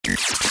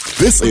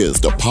This is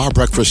the Power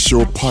Breakfast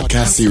Show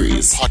podcast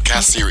series.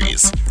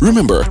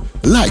 Remember,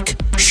 like,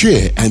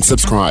 share, and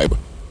subscribe.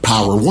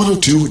 Power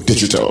 102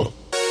 Digital.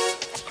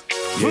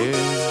 Yeah.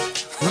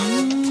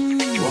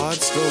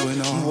 What's going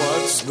on?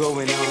 What's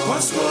going on?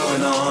 What's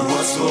going on?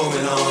 What's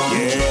going on?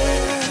 Yeah.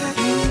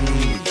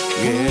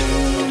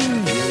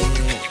 Yeah.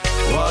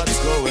 What's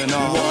going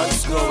on?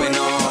 What's going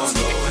on? What's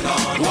going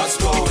on? What's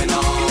going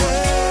on?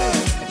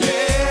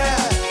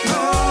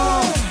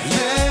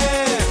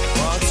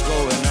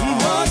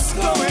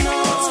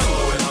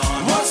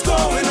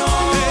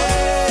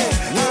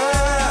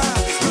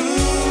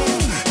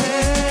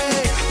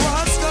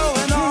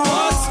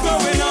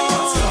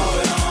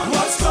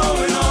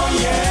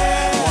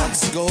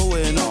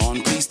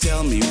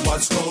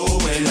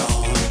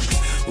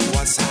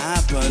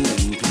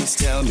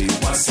 Tell me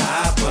what's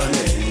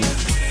happening.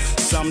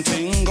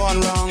 Something gone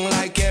wrong,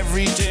 like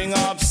everything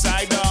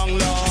upside down,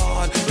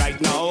 Lord. Right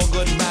now,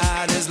 good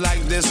bad is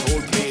like this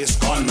whole place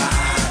gone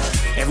mad.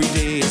 Every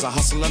day is a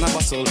hustle and a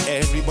bustle.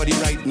 Everybody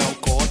right now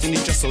caught in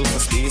the jostle for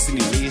space in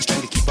the race,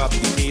 trying to keep up the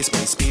pace by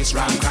space,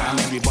 ram cram.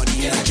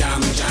 Everybody in a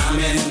jamming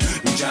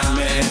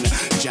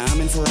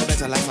for a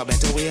better life, a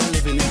better way of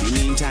living. In the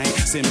meantime,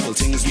 simple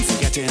things we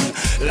forgetting,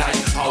 like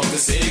how to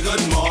say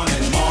good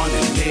morning,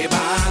 morning, neighbor,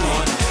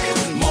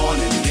 good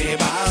morning,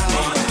 neighbor,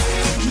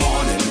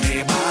 morning,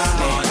 neighbor,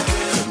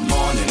 good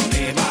morning,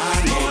 neighbor,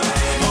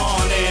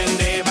 morning,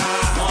 neighbor,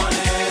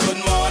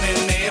 good morning,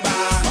 neighbor,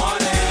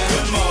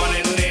 good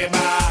morning,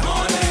 neighbor,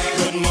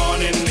 good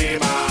morning,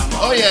 neighbor.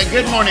 Oh yeah,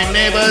 good morning,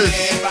 neighbors.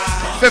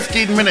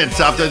 15 minutes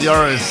after the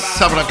hour is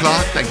 7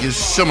 o'clock. Thank you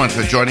so much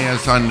for joining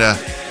us on the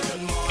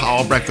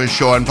Power Breakfast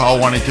Show on Power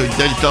 102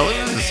 Digital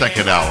in the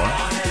second hour.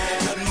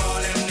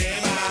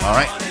 All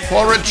right.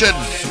 Paul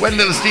Richards,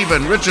 Wendell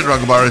Stephen, Richard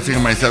Ruggabarity,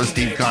 and myself,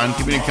 Steve Kahn,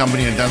 keeping you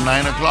company until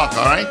 9 o'clock.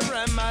 All right.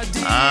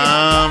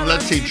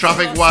 Let's see.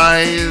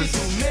 Traffic-wise,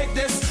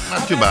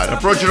 not too bad.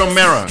 Approaching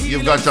O'Meara,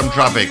 you've got some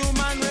traffic.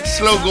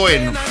 Slow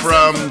going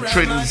from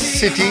Trenton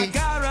City.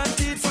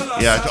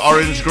 Yeah, to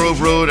Orange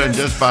Grove Road, and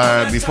just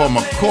before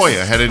McCoy,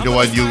 heading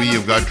toward UV,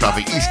 you've got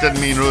traffic. Eastern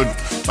Main Road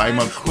by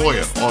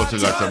McCoy also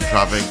got some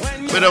traffic.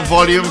 Bit of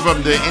volume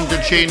from the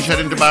interchange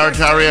heading to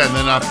Barataria, and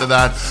then after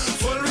that,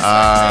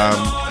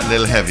 a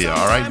little heavier,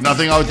 all right?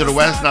 Nothing out to the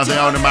west, nothing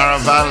out to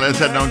Maraval. Let's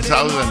head down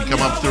south and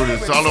come up through the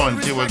Solo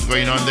and see what's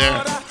going on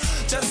there.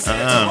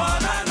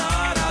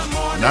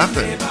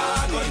 Nothing.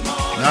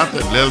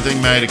 Little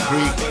thing by the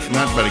creek,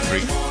 not by the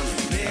creek.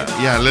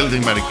 Little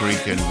thing by the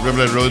creek and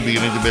Rivulet Road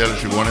beginning to build,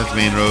 Chihuahuas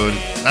Main Road.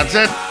 That's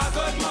it.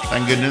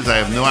 Thank goodness I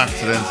have no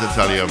accidents to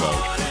tell you about.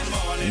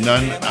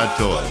 None at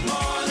all.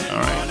 All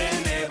right.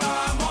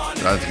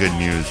 That's good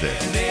news there.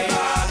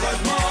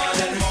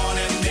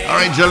 All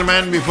right,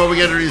 gentlemen, before we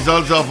get the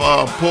results of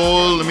our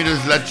poll, let me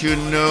just let you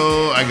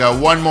know I got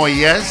one more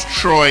yes.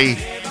 Troy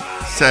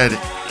said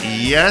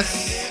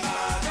yes.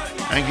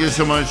 Thank you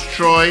so much,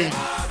 Troy.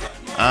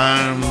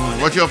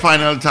 What's your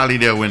final tally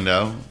there,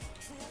 Wendell?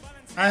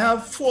 I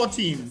have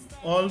 14,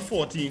 all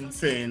 14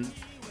 saying,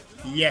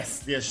 yes,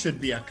 there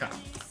should be a cap.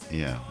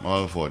 Yeah,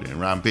 all 14.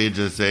 Rampage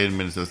is saying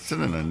Minister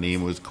Sinana's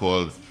name was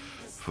called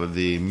for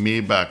the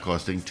Maybach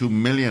costing $2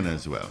 million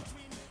as well.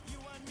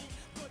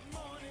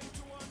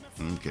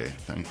 Okay,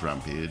 thanks,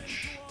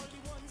 Rampage.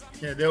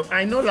 Yeah,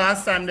 I know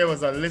last time there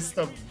was a list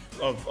of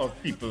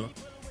people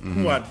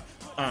who had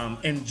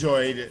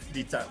enjoyed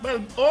the tax.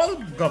 Well, all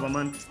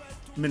government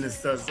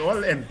ministers, all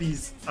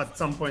MPs at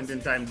some point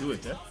in time do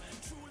it, eh?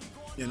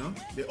 You know,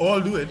 they all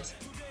do it.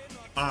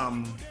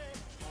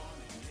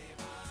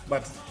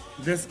 But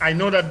this, I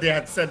know that they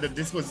had said that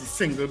this was the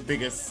single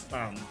biggest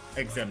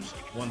exemption,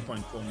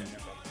 1.4 million,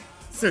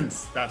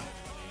 since that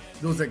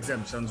those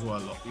exemptions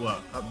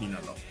have been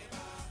allowed.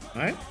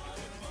 Right?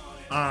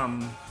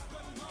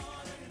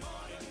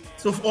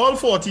 So if all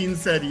 14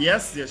 said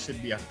yes, there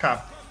should be a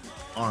cap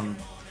on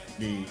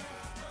the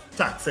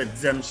tax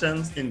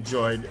exemptions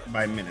enjoyed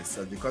by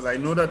ministers, because I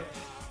know that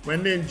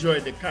when they enjoy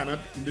it, they cannot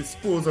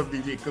dispose of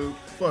the vehicle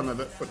for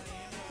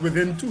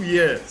within 2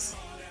 years.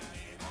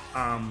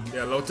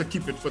 They're allowed to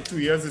keep it for 2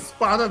 years. It's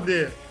part of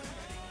their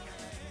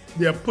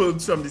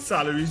perks from the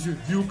Salaries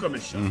Review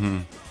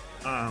Commission.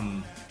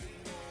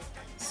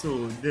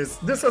 So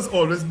this has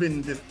always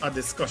been a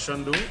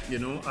discussion, though, you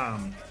know.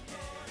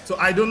 So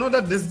I don't know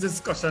that this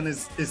discussion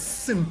is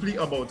simply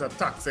about a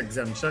tax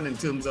exemption in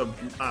terms of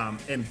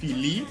MP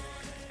Lee.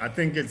 I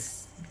think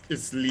it's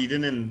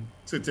leading in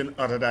certain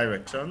other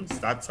directions.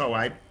 That's how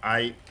I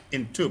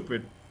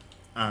interpret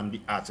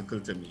the article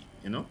to me,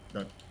 you know,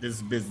 that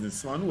this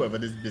businessman, whoever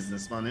this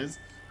businessman is,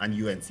 and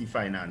UNC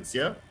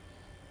financier,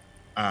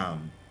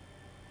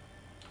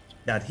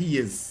 that he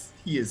is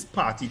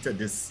party to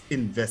this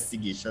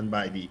investigation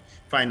by the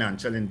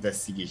Financial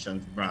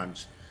Investigations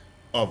Branch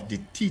of the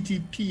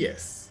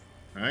TTPS,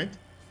 right?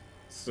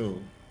 So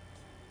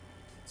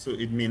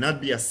it may not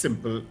be a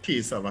simple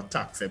case of a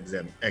tax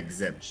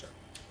exemption,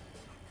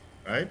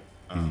 right?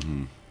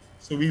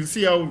 So we'll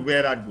see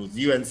where that goes.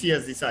 UNC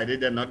has decided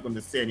they're not going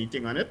to say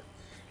anything on it.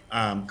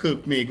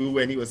 Kirk Megu,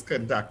 when he was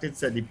contacted,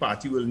 said the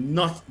party will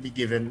not be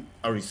given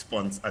a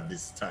response at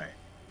this time.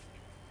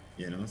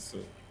 So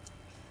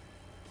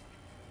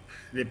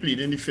they plead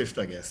in the fifth,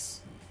 I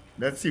guess.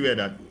 Let's see where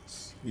that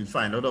goes. We'll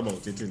find out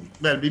about it.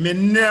 We may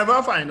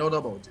never find out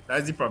about it.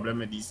 That's the problem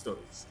with these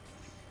stories.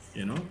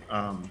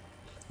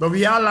 But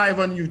we are live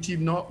on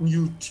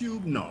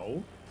YouTube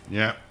now.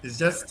 Yeah. It's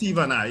just Steve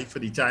and I for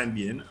the time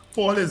being.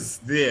 Paul is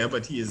there,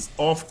 but he is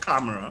off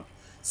camera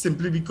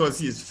simply because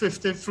he is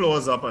 50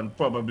 floors up and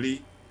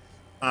probably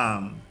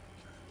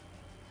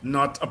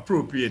not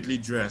appropriately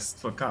dressed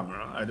for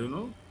camera. I don't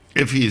know.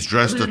 If he's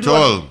dressed at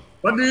all.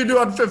 What do you do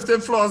on 50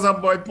 floors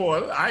up, boy,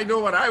 Paul? I know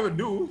what I would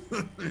do.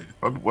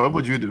 What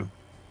would you do?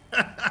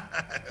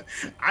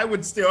 I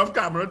would stay off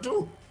camera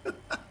too.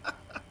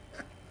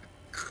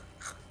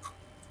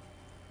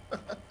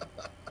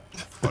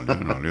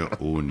 On your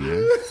own,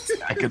 yeah.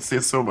 I could say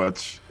so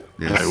much.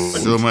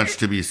 There's so much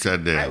to be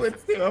said there. I would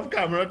stay off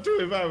camera too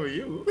if I were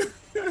you.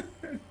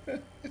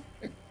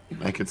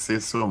 I could say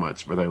so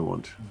much, but I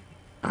won't.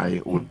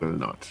 I will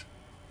not.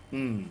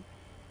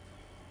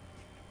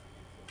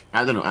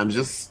 I don't know. I'm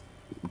just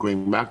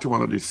going back to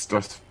one of the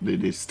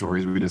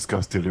stories we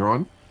discussed earlier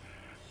on.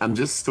 I'm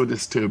just so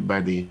disturbed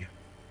by the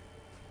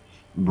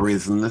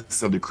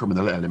brazenness of the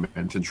criminal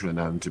element in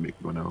Trinidad and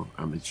Tobago now.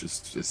 It's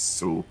just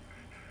so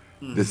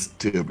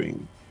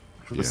disturbing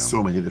for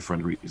so many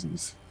different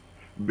reasons.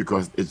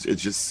 Because it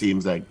just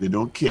seems like they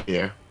don't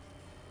care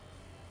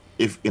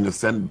if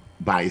innocent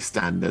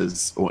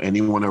bystanders or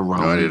anyone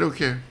around No, they don't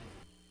care.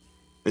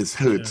 is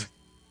hurt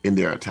in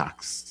their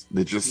attacks.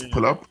 They just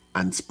pull up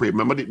and spray.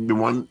 Remember the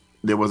one,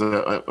 there was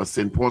a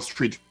St. Paul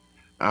Street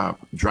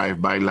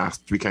drive-by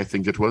last week, I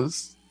think it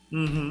was,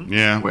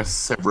 where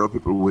several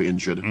people were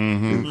injured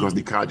because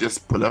the car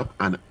just pulled up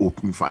and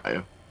opened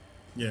fire.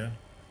 Yeah.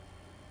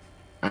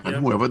 And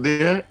whoever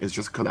there is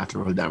just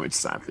collateral damage,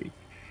 sadly.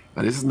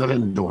 And this is not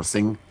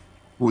endorsing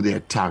who their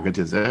target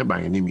is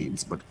by any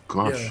means, but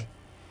gosh.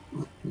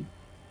 Yeah.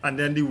 And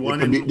then the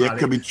one there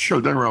could be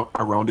children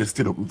around this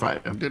still open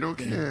fire. They don't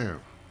care.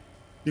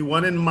 The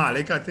one in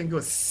Malik, I think it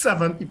was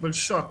 7 people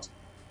shot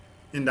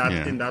in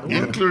that one.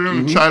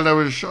 Including the child that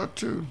was shot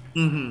too.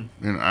 In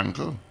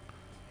ankle.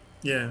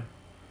 Yeah.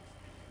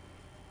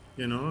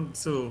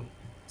 So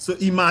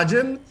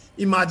imagine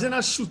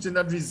a shooting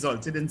that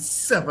resulted in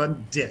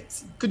 7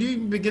 deaths. Could you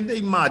begin to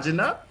imagine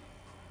that?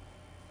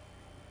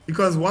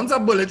 Because once a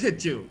bullet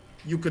hit you,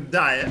 you could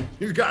die,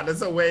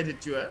 regardless of where it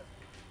hit you.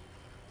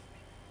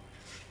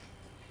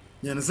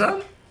 You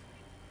understand?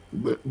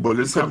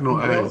 Bullets have no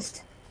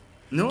eyes.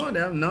 No, they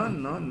have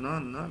none.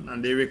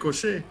 And they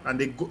ricochet.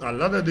 And a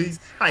lot of these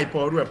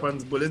high-powered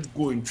weapons, bullets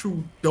going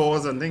through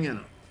doors and things,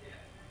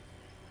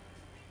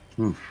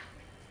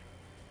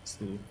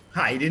 So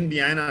hiding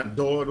behind a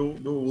door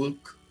don't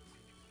work.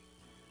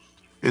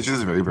 It's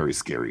just very, very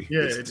scary.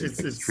 Yeah, it's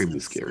extremely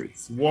scary.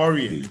 It's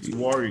worrying. It's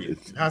worrying.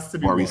 It has to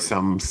be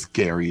worrisome,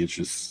 scary.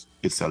 It's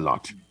a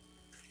lot.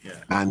 Yeah.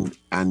 And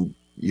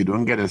you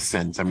don't get a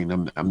sense. I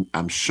mean,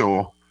 I'm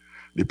sure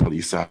the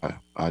police are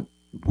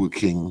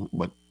working,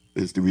 but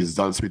it's the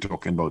results we're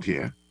talking about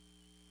here.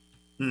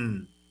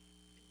 The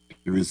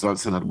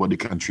results are not what the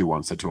country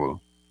wants at all,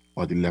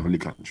 or the level the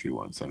country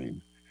wants. I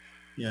mean,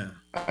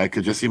 I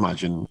could just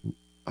imagine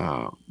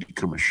the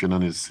commission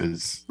and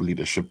his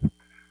leadership,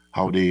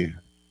 how this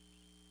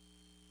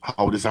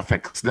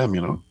affects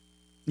them,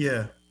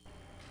 Yeah.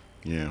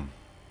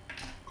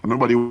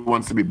 Nobody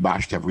wants to be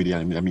bashed every day.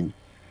 I mean,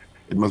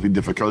 it must be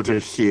difficult to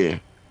hear,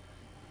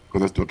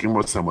 because I was talking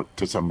about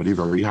somebody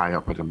very high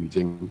up at a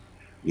meeting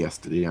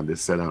yesterday, and they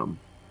said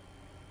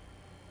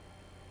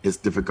it's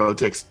difficult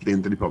to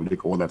explain to the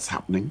public all that's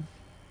happening.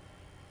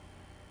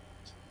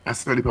 I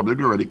said the public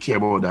don't really care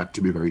about that,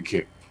 to be very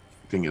careful.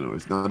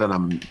 It's not that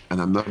I'm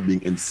not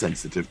being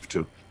insensitive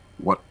to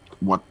what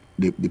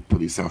the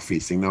police are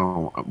facing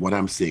now. What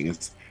I'm saying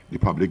is the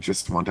public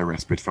just want a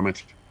respite from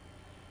it.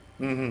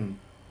 And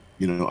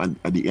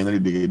at the end of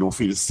the day, you don't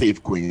feel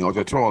safe going out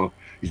at all.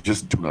 You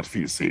just do not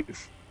feel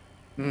safe.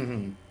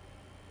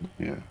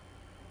 Yeah.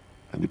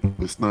 And the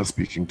person I was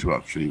speaking to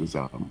actually was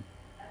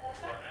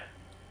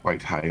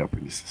quite high up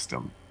in the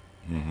system.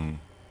 You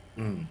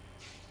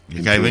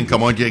can't even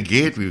come out your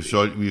gate. We've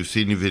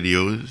seen the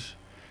videos.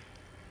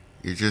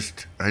 It's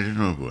just, I don't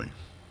know, boy.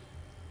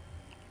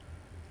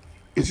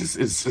 It's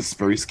just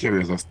very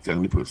scary, as I was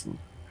telling the person.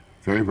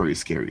 Very, very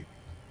scary.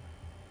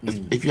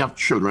 If you have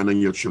children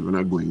and your children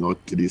are going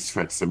out to these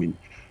threats, I mean,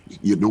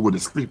 you don't go to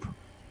sleep.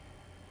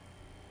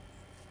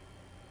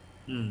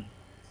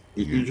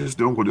 You just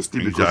don't go to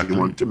sleep because you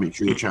want to make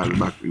sure your child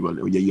back, well,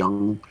 your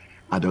young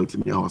adult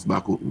in your house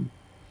back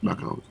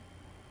out.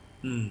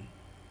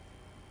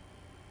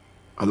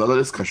 A lot of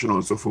discussion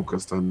also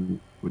focused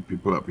on, with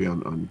people up here,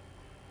 on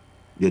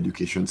the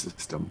education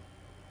system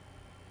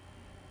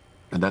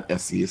and that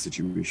SCA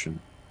situation.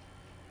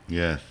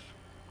 Yes.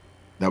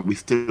 That we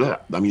still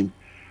have. I mean,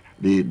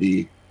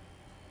 the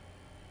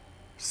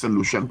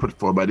solution put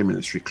forward by the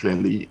ministry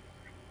clearly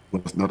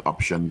was not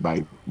optioned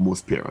by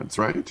most parents,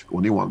 right?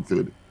 Only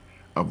 1/3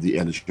 of the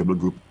eligible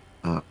group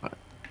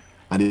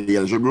and the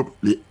eligible group,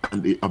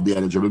 of the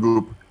eligible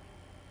group,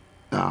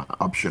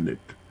 option it.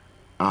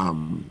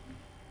 And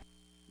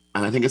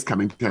I think it's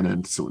coming to an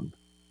end soon.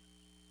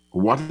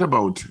 What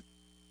about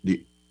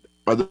the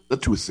other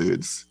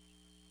 2/3?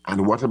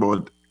 And what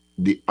about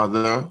the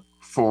other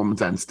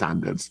forms and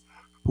standards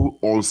who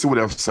also would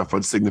have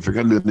suffered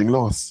significant learning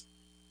loss?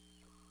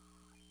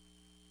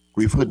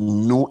 We've heard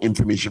no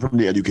information from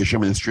the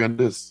Education Ministry on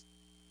this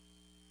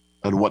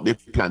and what they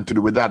plan to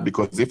do with that,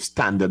 because if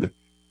standard,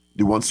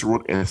 the ones who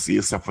wrote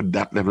essays suffered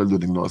that level of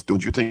learning loss,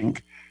 don't you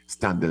think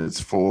standards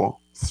 4,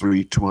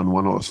 3, 2, and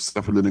 1 also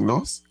suffer learning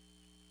loss?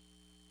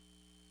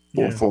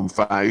 Or Form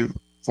 5,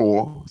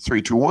 4,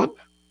 3, 2, 1?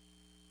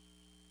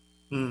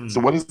 So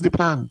what is the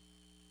plan?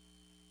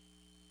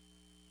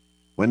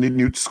 When the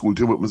new school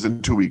term opens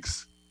in 2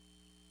 weeks?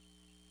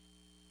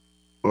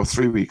 Or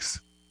 3 weeks?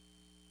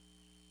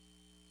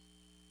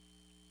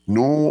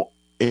 No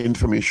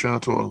information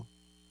at all.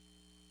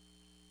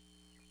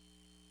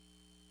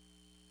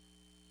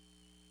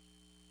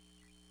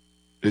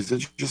 Is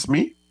it just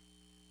me?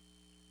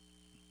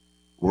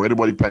 Worried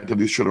about the plight of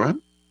these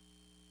children?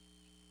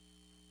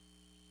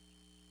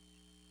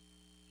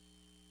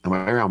 Am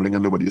I rambling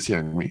and nobody's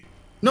hearing me?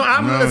 No,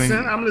 I'm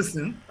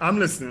listening.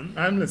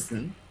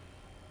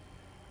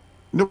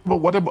 No, but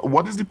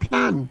what is the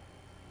plan?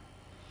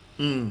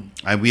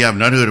 We have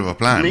not heard of a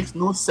plan. It makes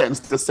no sense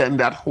to send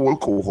that whole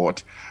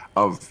cohort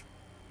of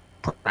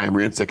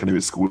primary and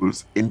secondary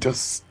schools into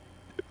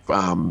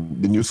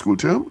the new school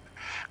term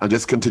and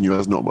just continue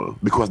as normal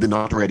because they're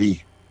not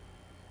ready.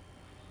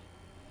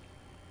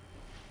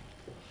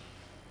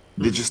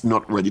 They're just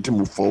not ready to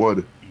move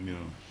forward. Yeah.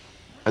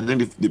 I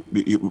think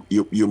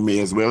you may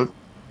as well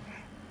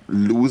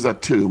lose a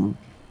term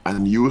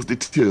and use the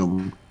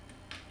term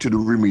to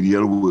do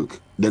remedial work,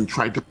 then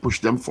try to push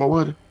them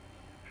forward.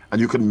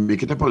 And you can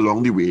make it up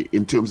along the way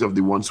in terms of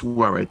the ones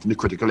who are writing the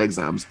critical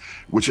exams,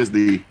 which is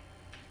the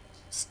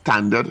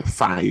standard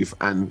 5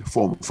 and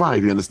Form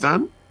 5, you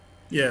understand?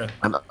 Yeah.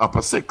 And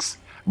upper 6.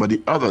 But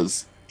the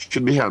others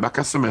should be held back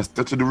a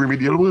semester to do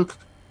remedial work.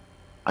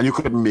 And you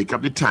could make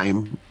up the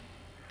time,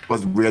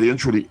 because really and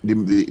truly,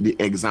 the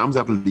exams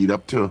that lead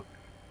up to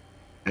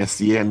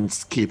SEN,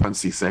 CAPE, and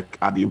CSEC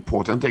are the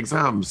important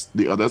exams.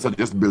 The others are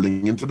just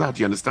building into that,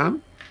 you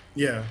understand?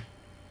 Yeah.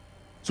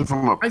 So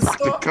from a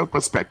practical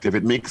perspective,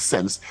 it makes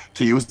sense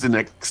to use the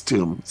next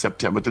term,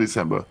 September to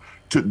December,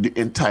 to the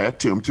entire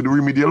term to do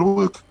remedial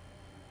work.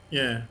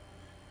 Yeah.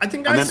 I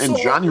think and then in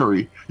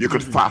January, you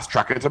could fast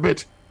track it a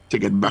bit to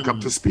get back up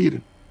to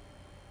speed.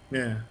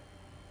 Yeah.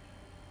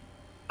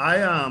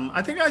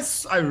 I think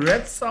I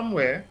read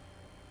somewhere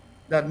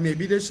that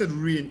maybe they should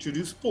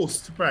reintroduce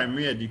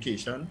post-primary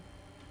education.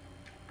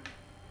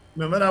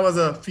 Remember that was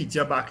a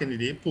feature back in the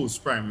day,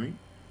 post-primary,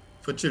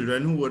 for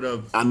children who would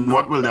have... And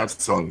what will that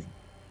solve?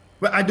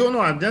 Well, I don't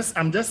know. I'm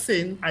just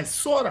saying I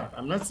saw that.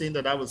 I'm not saying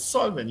that I would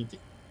solve anything.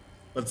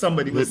 But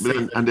somebody was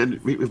saying... And then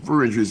if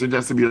we're introducing, it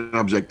has to be an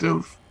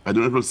objective. I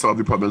don't know if it will solve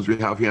the problems we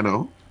have here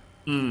now.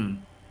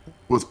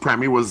 Because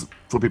primary was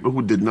for people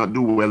who did not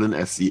do well in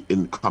SE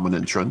in common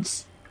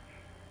entrance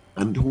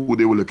and who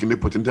they were looking to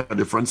put into a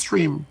different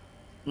stream.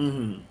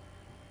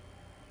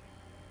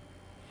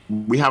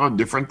 We have a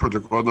different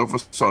protocol now for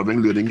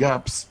solving learning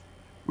gaps.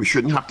 We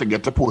shouldn't have to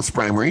get to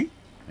post-primary.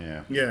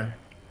 Yeah. Yeah.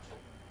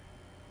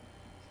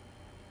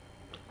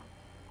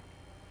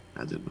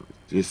 I don't know.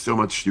 There's so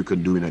much you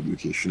can do in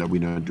education that we're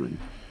not doing.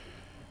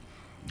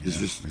 It's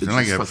just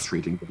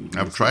frustrating.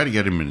 I've tried to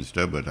get a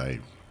minister, but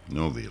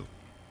no avail.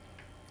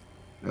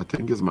 I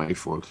think it's my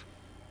fault.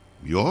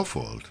 Your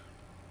fault?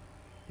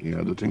 Yeah,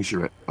 I don't think she's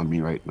on me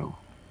right now.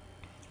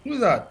 Who's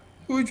that?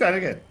 Who are you trying to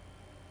get?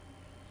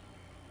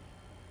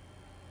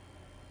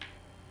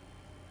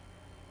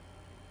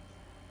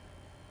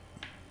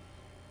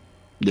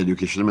 The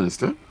education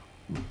minister.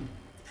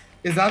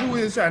 Is that who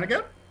he was trying to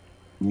get?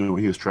 No,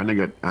 he was trying to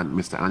get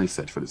Mr.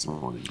 Anisette for this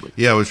morning. But...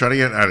 Yeah, I was trying to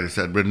get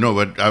Anisette,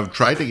 but I've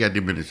tried to get the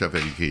Minister of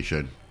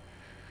Education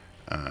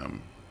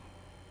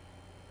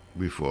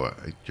before.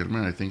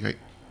 Gentlemen, I think okay.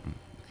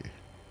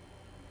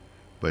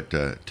 But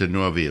to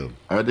no avail.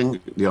 I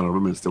think the Honourable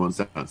Minister wants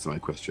to answer my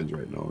questions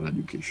right now on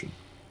education.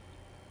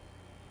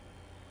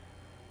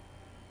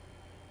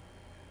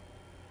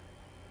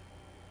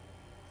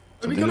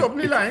 So we can open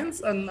the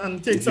lines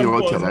and take some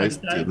calls. If you all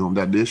stay home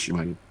that day, she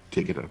might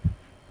take it up.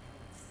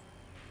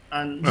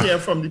 And hear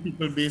from the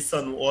people based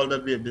on all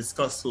that we have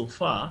discussed so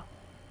far.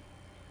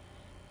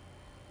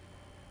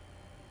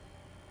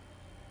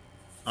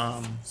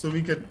 So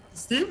we could...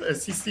 Steve?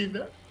 Is he Steve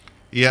there?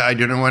 Yeah, I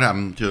don't know what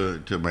happened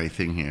to my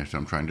thing here, so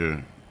I'm trying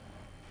to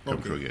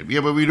come through again.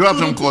 Yeah, but we do have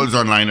some calls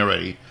online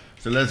already.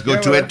 So let's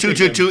go to it.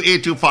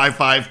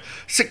 222-8255,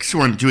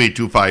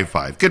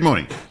 612-8255. Good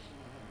morning.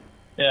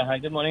 Yeah, hi,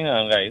 good morning,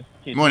 guys.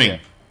 Good morning.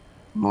 Here.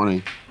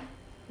 Morning.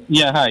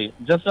 Yeah, hi.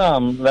 Just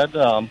let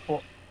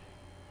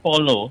Paul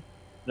know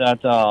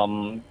that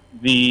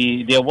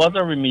there was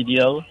a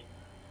remedial.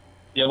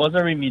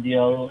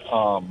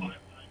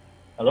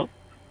 Hello?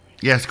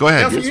 Yes, go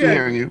ahead. Yes, we're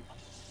hearing you.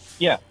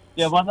 Yeah,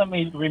 there was a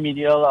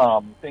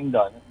remedial thing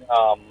done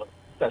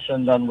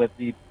session done with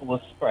the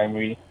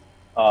post-primary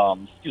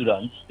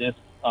students this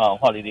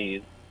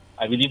holidays.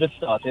 I believe it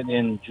started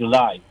in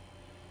July,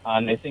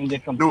 and I think they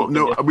completed.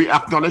 No, we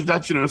acknowledge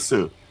that,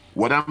 sir.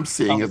 What I'm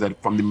saying is that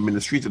from the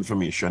ministry's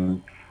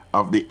information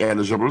of the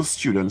eligible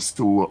students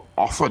who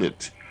offered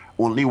it,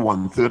 only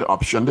 1/3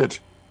 optioned it,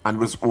 and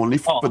was only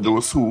for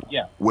those who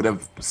would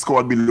have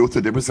scored below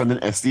 30% in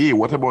SDA.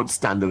 What about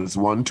standards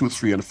 1, 2,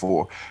 3, and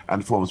 4,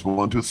 and forms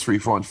 1, 2, 3,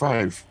 4, and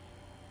 5?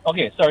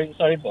 Okay,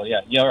 sorry, Paul.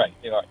 Yeah, you're right.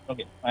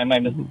 Okay, I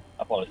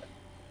apologize.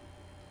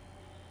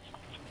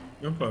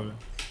 No problem.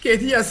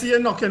 Katie, I see you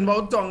knocking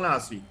about tongue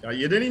last week.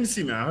 You didn't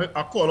see me.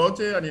 I called out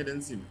to you and you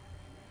didn't see me.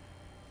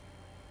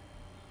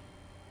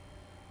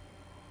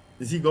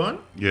 Is he gone?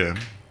 Yeah.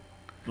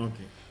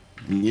 Okay.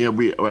 Yeah,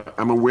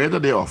 I'm aware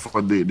that they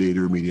offered the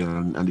remedial,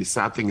 and the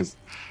sad thing is,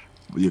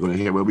 you're going to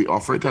hear where we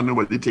offer it and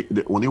nobody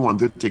they only want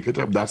to take it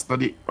up. That's not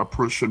the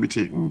approach should be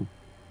taken.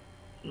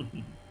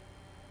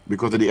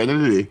 Because at the end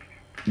of the day,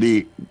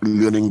 the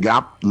learning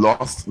gap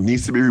loss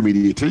needs to be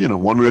remediated,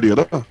 one way or the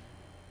other.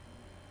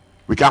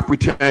 We can't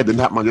pretend it didn't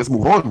happen and just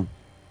move on.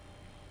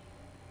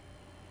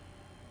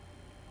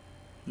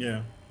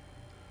 Yeah.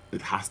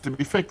 It has to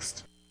be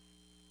fixed.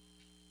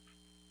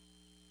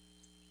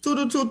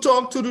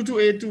 222-TALK,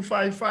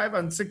 222-8255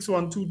 and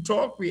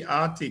 612-TALK. We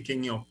are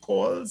taking your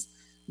calls.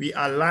 We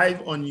are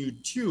live on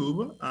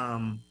YouTube.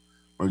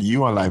 Well,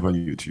 you are live on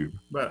YouTube.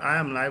 But I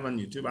am live on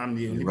YouTube. I'm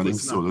the only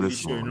person I'm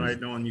showing right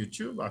now on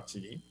YouTube,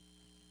 actually.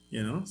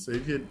 So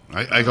if you...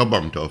 I got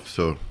bumped off,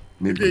 so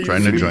maybe I'm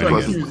trying to join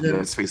again.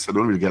 Let's face it, I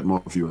don't really get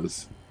more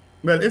viewers.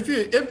 Well, if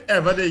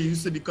ever they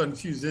used to be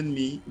confusing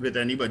me with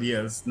anybody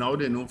else, now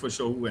they know for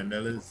sure who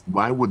Wendell is.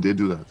 Why would they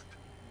do that?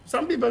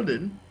 Some people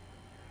didn't.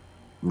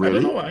 Really?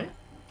 I don't know why.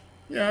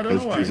 Yeah, I don't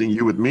know why. Confusing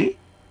you with me?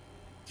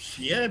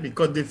 Yeah,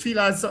 because they feel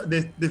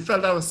they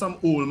felt I was some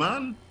old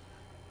man.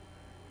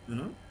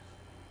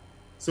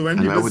 So when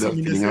people see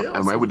me, they say,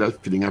 and why would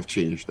that feeling have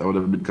changed? That would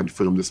have been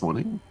confirmed this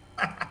morning.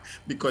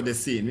 Because they're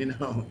seeing me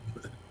now.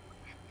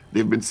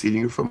 They've been seeing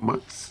you for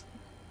months.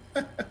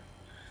 But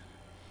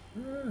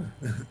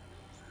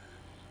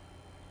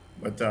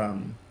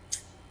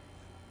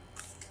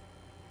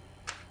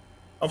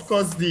of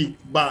course the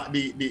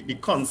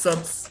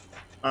concepts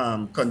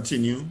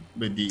continue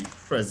with the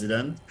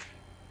president,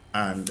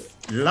 and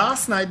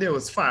last night there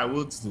was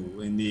fireworks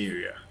though in the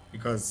area,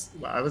 because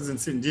I was in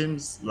St.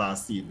 James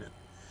last evening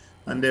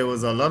and there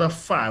was a lot of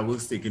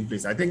fireworks taking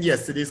place. I think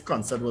yesterday's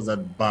concert was at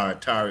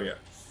Barataria,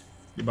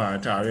 the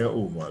Barataria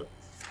Oval,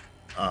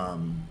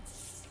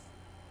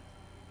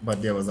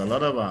 but there was a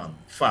lot of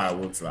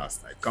fireworks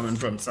last night coming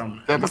from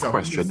some... I have a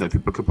question that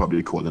people could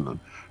probably call in on.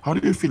 How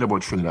do you feel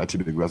about Trinidad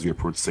Tobago as we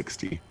approach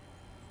 60?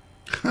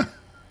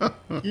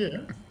 Yeah.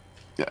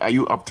 Are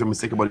you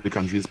optimistic about the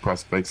country's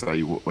prospects? What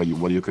are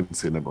you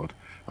concerned about?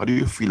 How do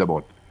you feel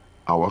about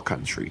our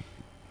country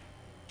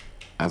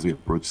as we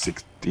approach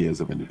 60 years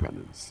of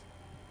independence?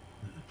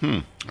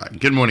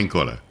 Good morning,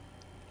 caller.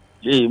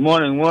 Hey,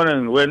 morning.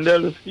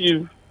 Wendell,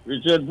 Steve,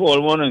 Richard,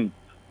 Paul, morning.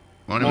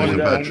 Morning,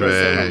 Mr.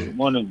 Patrick.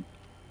 Morning.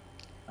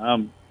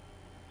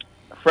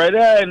 Friday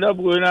I ended up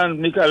going and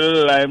make a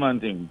little lime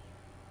and thing.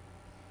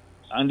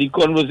 And the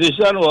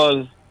conversation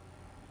was,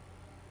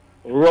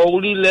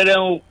 Rowley let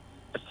them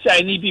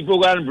Chinese people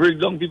go and break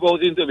down people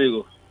out in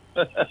Tobago.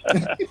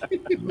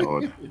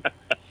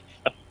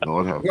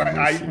 Lord have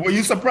mercy. Were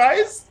you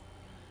surprised?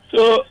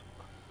 So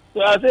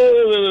I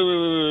say,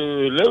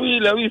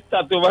 wait. Let me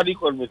start over the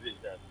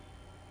conversation.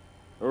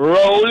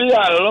 Rowley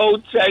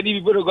allowed Chinese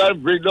people to go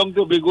and break down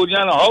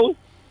Tobagonian house.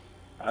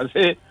 I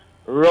say,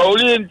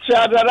 Rowley in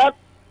charge of that?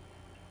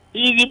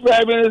 He's the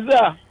Prime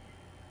Minister.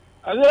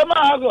 I said, I'm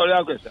asking you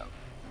a question.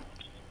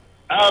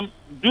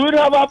 Do you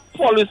have a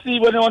policy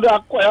when you want to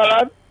acquire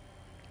land?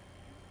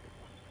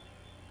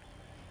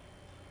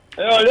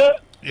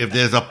 If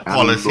there's a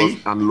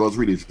policy... And laws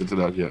related to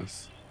that,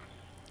 yes.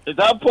 Is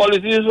that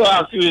policies for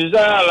acquisition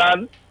of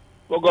land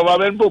for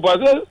government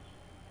purposes?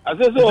 I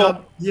said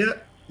so.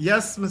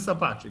 Yes, Mr.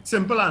 Patrick.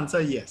 Simple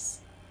answer, yes.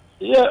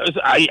 Yes,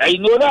 I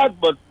know that,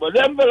 but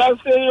them fellas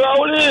say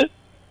Rowley,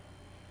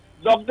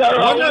 Dr.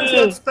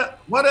 Rowley.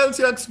 What else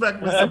you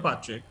expect, Mr.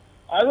 Patrick?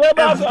 I said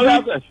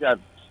about question.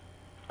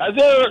 I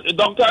said,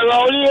 Dr.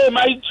 Rowley,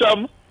 my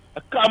chum,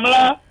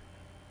 Kamala,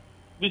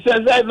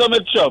 besides I know my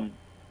chum.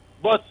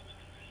 But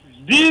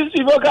these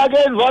people can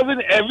get involved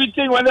in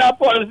everything when there are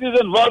policies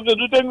involved to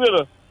do things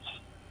with us.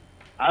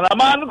 And a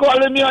man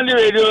calling me on the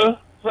radio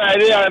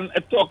Friday and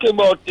talking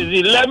about is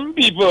 11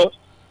 people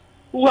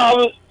who have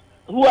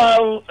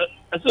a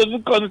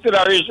certain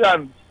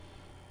consideration,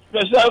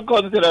 special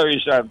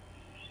consideration.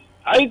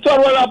 I thought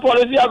was a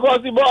policy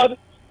across the board.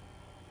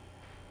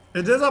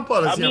 It is a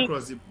policy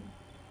across the board.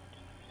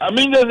 I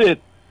mean, does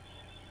it?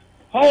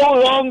 How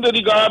long do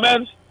the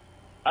government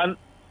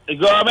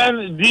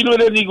deal with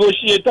the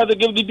negotiator to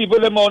give the people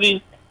the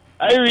money?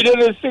 I read it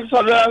is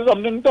 $600 and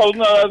something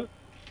thousand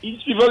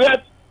each people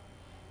get.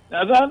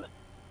 Understand?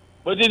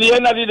 But in the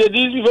end of the day,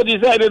 these people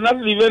decided not to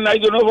leave, and I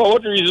don't know for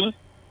what reason.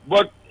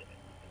 But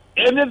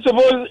isn't it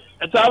supposed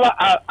to have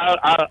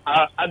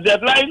a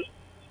deadline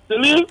to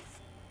leave.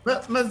 Well,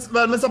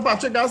 Mr.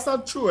 Patrick, that's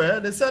not true.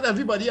 They said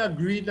everybody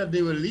agreed that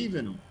they were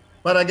leaving.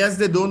 But I guess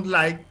they don't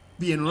like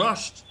being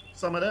rushed,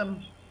 some of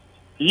them.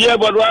 Yeah,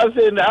 but what I'm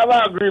saying, they have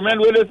an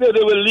agreement where they say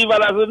they will leave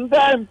at a certain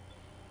time.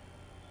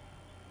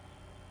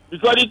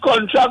 Because the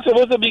contract's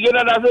supposed to begin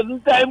at a certain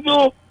time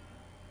too.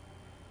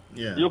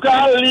 Yeah. You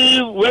can't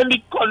leave when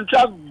the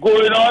contract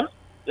going on.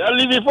 You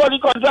leave before the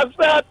contract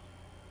starts.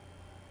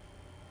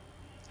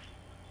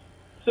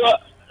 So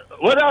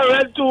what I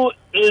read to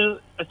is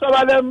some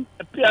of them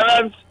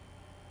parents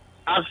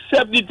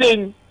accept the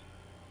thing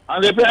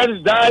and the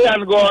parents die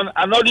and gone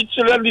and now the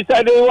children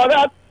decide they want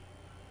that.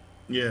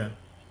 Yeah.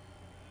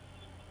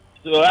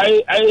 So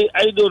I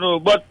don't know.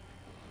 But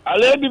I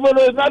let people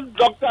know it's not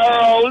Dr.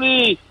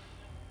 Rowley.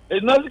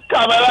 It's not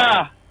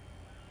Kamala.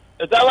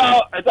 It's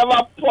our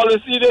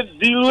policy to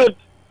deal with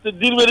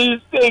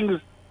these things.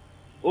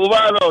 Over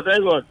and out,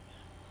 thank God.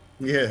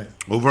 Yeah.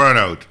 Over and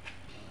out.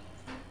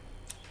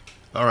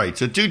 All right,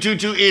 so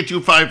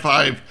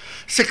 222-8255,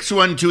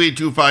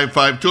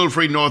 612-8255,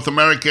 toll-free North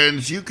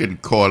Americans. You can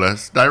call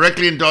us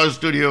directly into our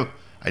studio.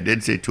 I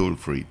did say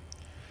toll-free.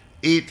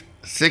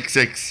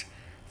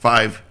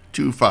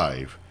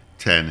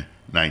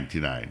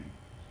 866-525-1099.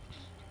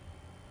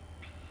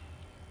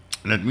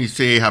 Let me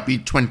say happy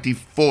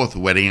 24th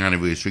wedding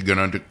anniversary going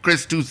on to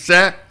Chris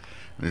Toussaint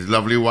and his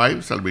lovely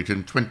wife,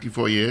 celebrating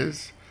 24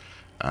 years.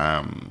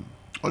 All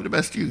the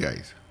best to you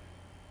guys.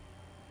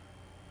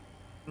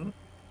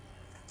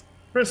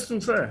 Chris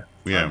Toussaint.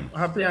 Yeah.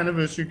 Happy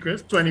anniversary,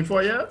 Chris.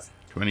 24 years?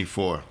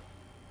 24.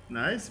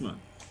 Nice, man.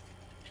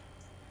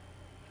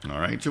 All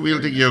right, so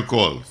we'll take your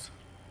calls.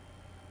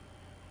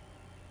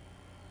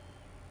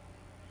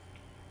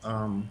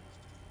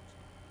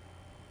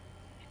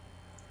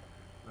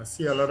 I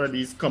see a lot of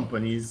these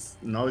companies,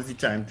 now is the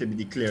time to be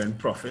declaring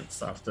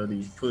profits after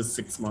the first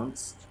 6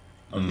 months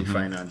of the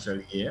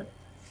financial year.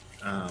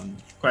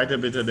 Quite a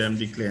bit of them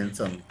declaring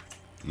some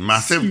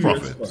Massive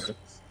serious profits.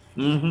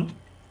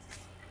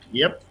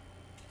 Yep.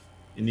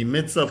 In the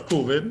midst of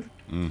COVID.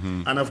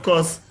 And of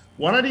course,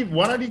 one of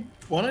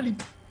the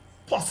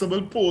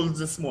possible polls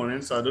this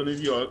morning, so I don't know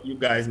if you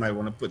guys might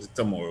want to put it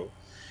tomorrow,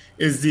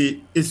 is the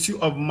issue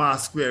of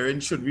mask wearing.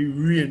 Should we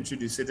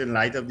reintroduce it in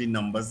light of the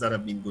numbers that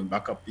have been going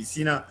back up? We've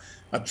seen a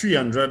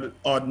 300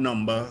 odd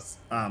numbers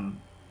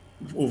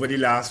over the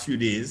last few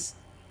days,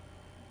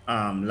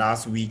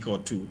 last week or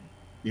two.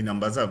 The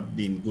numbers have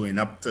been going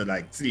up to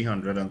like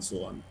 300 and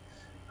so on.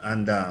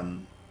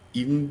 And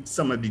even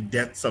some of the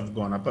deaths have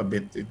gone up a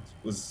bit. It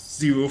was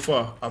 0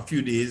 for a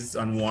few days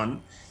and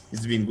 1.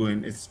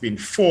 It's been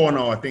 4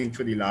 now, I think,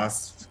 for the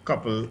last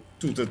 2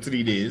 to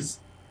 3 days.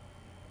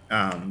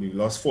 We've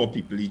lost 4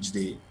 people each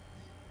day.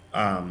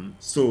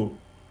 So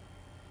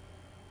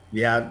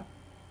we had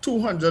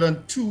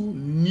 202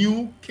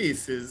 new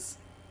cases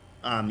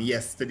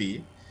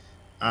yesterday,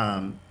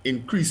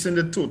 increasing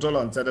the total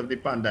onset of the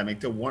pandemic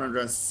to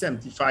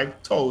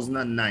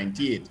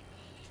 175,098.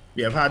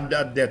 We have had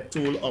a death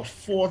toll of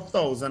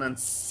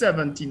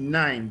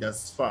 4,079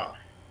 thus far.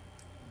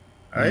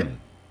 All right?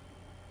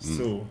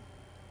 So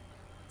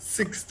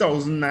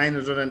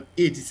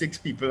 6,986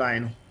 people are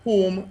in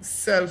home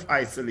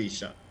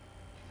self-isolation.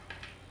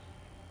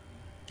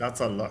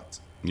 That's a lot.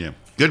 Yeah.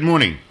 Good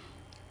morning.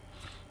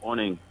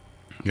 Morning.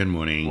 Good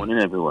morning. Morning,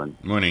 everyone.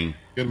 Morning.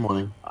 Good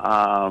morning.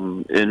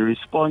 In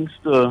response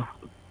to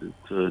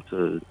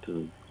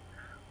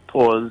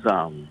Paul's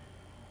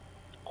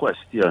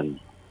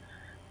question,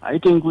 I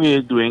think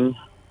we're doing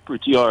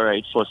pretty all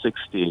right for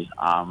 60.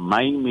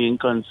 My main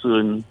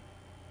concern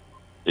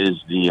is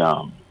the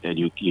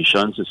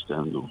education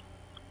system, though,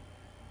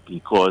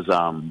 because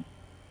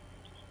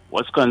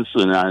what's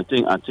concerning, I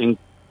think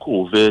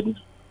COVID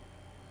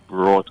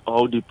brought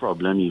out the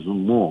problem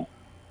even more,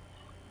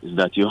 is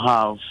that you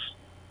have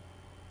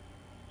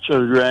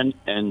children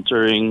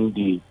entering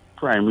the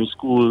primary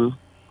school,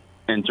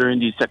 entering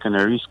the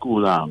secondary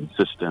school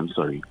system,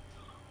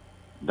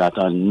 that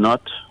are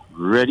not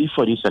ready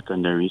for the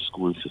secondary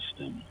school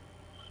system.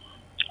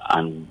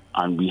 And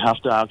we have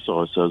to ask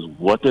ourselves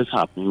what is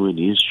happening with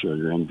these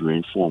children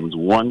during forms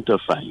 1 to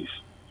 5.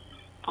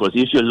 Because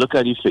if you look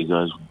at the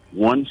figures,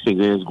 one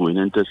figure is going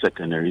into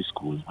secondary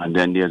school, and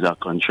then there's a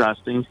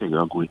contrasting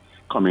figure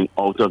coming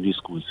out of the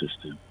school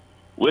system,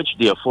 which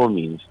therefore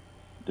means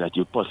that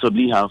you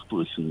possibly have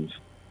persons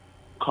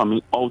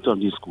coming out of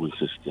the school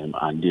system,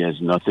 and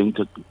there's nothing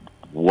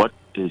what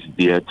is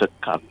there to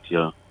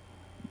capture.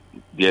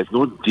 There's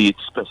no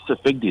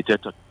specific data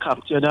to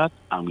capture that,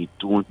 and we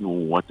don't know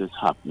what is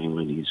happening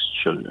with these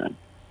children.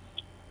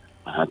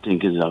 And I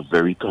think it's a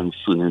very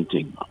concerning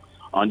thing.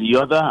 On the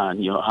other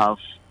hand, you have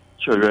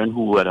children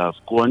who would have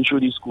gone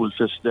through the school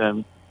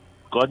system,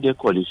 got their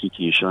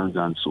qualifications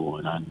and so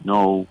on, and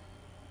now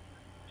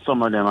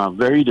some of them are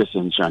very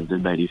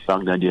disenchanted by the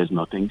fact that there's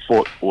nothing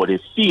for, or they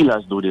feel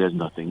as though there's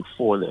nothing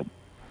for them.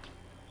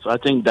 So I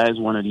think that is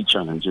one of the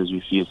challenges we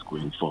face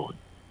going forward.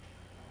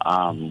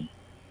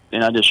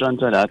 In addition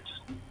to that,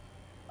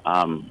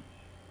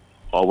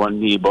 our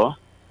neighbor,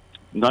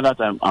 not that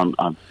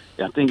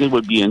I think it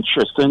would be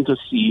interesting to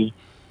see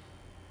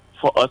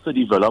for us to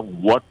develop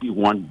what we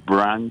want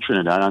brand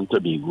Trinidad and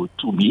Tobago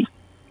to be.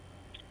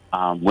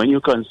 When you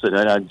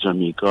consider that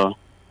Jamaica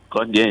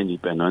got their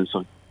independence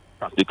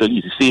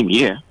practically the same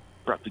year,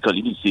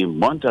 practically the same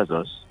month as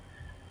us,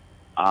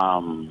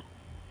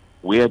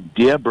 where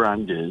their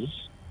brand is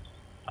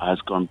as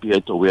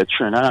compared to where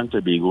Trinidad and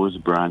Tobago's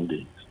brand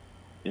is,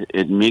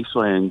 it makes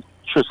for an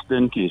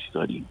interesting case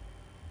study.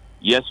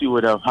 Yes, we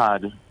would have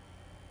had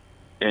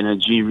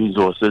energy,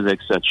 resources,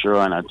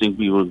 etc., and I think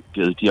we were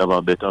guilty of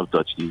a bit of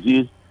Dutch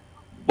disease,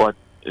 but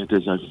it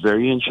is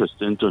very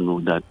interesting to know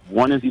that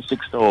one is the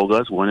 6th of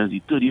August, one is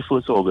the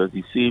 31st of August,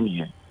 the same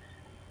year,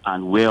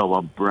 and where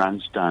our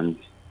brand stands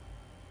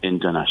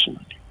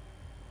internationally.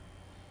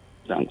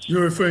 Thanks.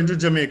 You're referring to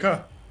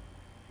Jamaica?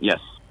 Yes.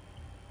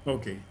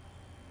 Okay.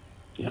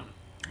 Yeah.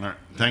 All right.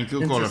 Thank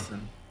you, caller.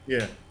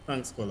 Yeah.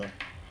 Thanks, caller.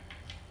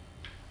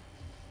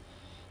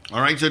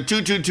 All right. So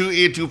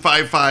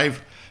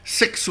 222-8255,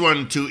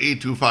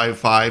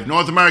 612-8255.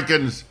 North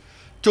Americans,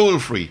 toll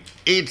free,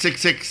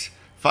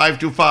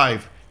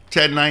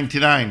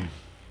 866-525-1099.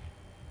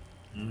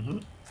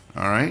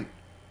 All right.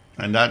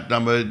 And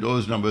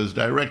those numbers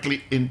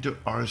directly into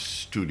our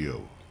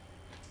studio.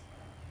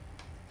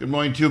 Good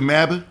morning to you,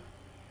 Mab.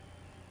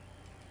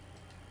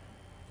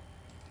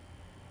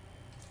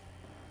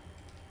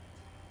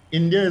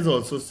 India is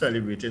also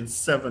celebrating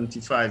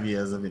 75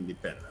 years of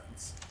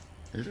independence.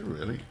 Is it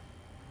really?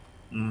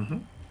 Mm-hmm.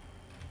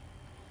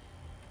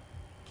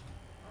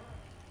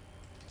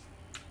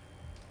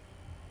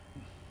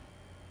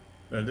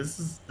 Well,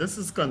 this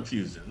is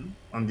confusing.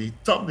 On the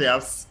top, they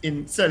have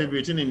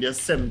celebrating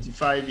India's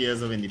 75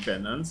 years of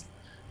independence,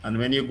 and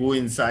when you go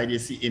inside, you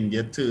see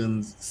India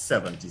turns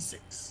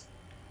 76.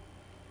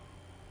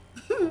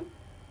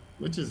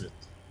 Which is it?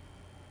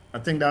 I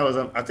think that was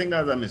a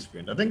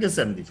misprint. I think it's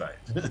 75.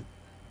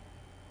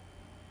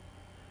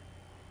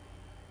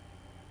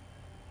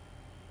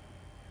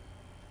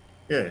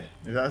 Yeah,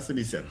 it has to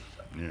be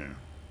 75. Yeah.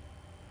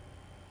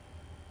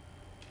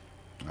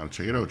 I'll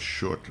check it out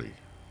shortly.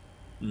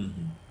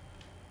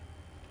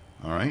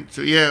 All right.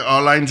 So, yeah,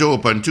 our lines are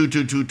open.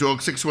 222-TALK,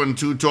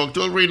 612-TALK.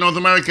 Toll free North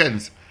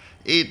Americans,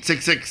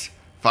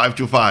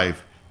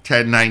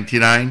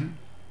 866-525-1099.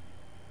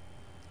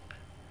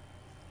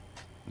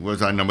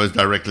 Was our numbers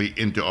directly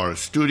into our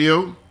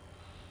studio.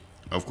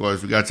 Of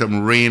course, we got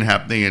some rain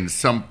happening in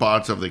some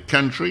parts of the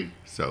country.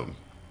 So,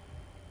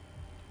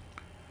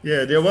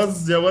 yeah, there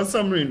was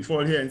some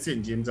rainfall here in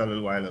St. James a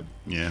little while ago.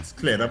 yeah. It's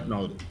cleared up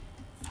now, though.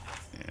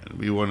 Yeah, it'll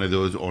be one of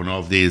those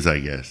on-off days, I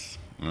guess.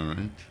 All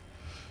right.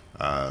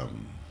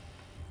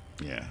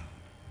 Yeah.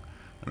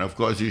 And of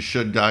course, you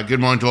should good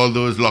morning to all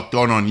those locked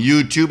on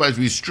YouTube as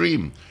we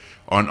stream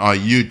on our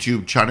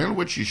YouTube channel,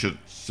 which you should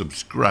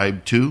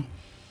subscribe to.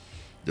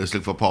 Just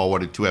look for Power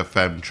 102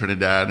 FM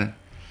Trinidad,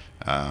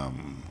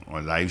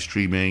 or live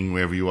streaming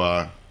wherever you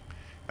are,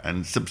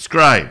 and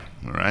subscribe.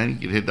 All right, you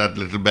can hit that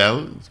little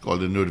bell. It's called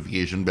the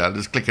notification bell.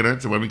 Just click on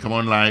it, so when we come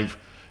on live,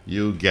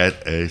 you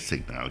get a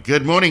signal.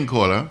 Good morning,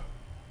 caller.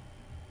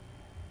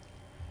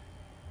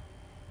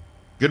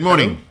 Good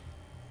morning.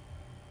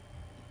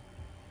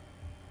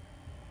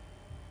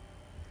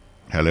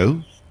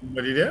 Hello?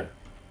 Somebody there?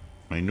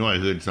 I know I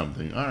heard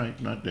something. All right,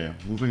 not there.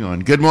 Moving on.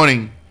 Good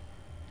morning.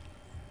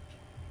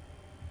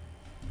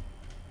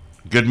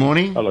 Good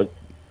morning. Hello.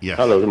 Yes.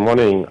 Hello, good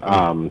morning.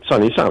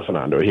 Sonny San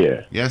Fernando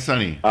here. Yes,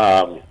 Sonny.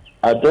 I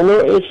don't know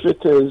if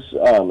it is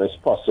it's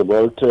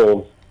possible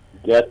to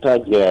get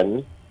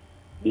again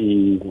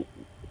the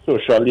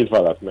social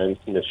development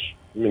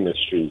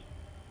ministry,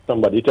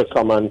 somebody to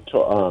come and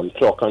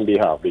talk on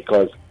behalf,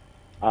 because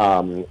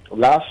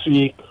last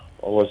week,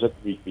 or was it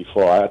week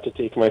before, I had to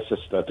take my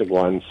sister to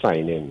go and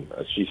sign in.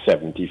 She's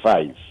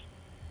 75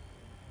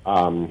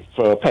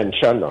 for a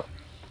pension.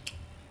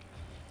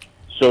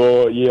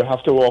 So you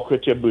have to walk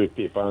with your birth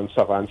paper and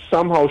stuff. And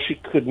somehow she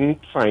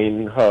couldn't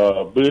find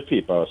her birth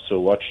paper. So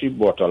what she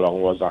brought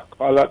along was a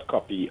colored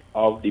copy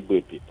of the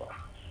birth paper,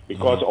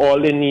 because all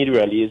they need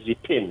really is the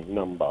PIN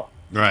number.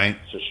 Right.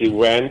 So she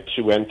went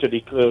to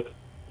the clerk.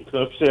 The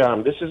clerk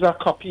said, "This is a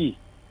copy."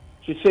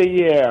 She said,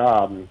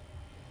 "Yeah,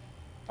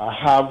 I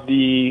have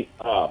the.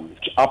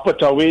 I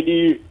put away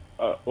the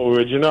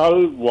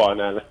original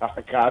one, and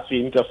I can't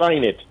seem to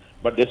find it.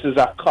 But this is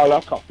a color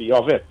copy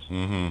of it,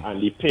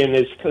 and the pin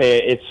is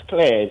clear. It's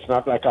clear. It's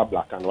not like a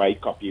black and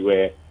white copy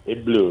where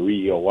it's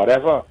blurry or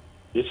whatever."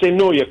 They say,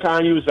 "No, you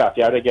can't use that.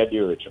 You have to get the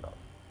original."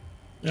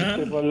 I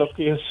said, "Well, look,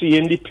 you're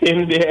seeing the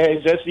pin there.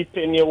 It's just the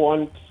pin you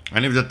want."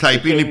 And if they're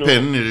typing the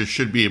pin, it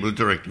should be able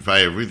to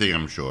rectify everything,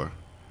 I'm sure.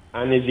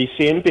 And it's the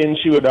same pin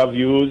she would have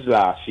used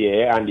last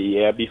year and the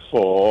year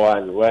before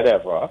and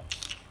whatever.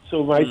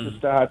 So my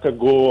sister had to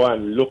go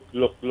and look.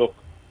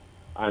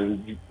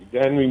 And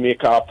then we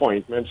make an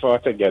appointment for her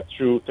to get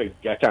through to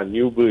get a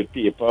new birth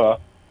paper,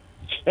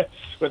 just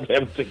for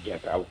them to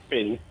get our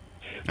pin.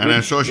 And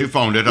I'm sure she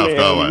found it after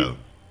a while.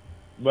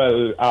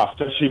 Well,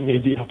 after she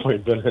made the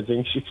appointment, I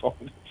think she found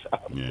it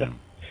after. Yeah.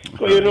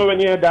 So, when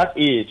you're that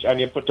age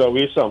and you put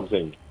away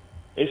something,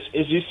 it's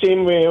the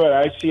same way what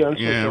I see on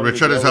social media. Yeah,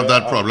 Richard has had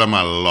that problem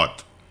a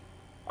lot.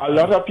 a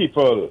lot of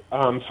people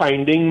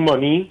finding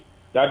money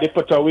that they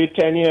put away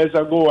 10 years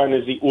ago and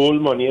is the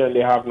old money and they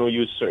have no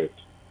use for it.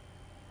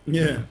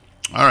 Yeah.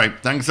 All right.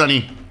 Thanks,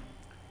 Sonny.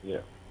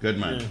 Yeah. Good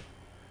man.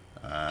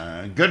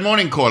 Good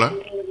morning, caller.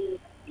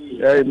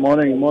 Hey,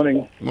 morning.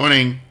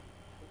 Morning.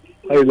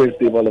 How you doing,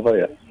 Steve Oliver?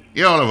 Yeah.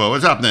 Yeah, Oliver.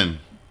 What's happening?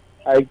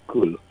 Hi,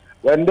 cool.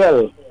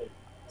 Wendell.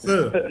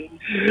 Sir.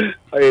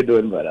 How you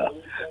doing, brother?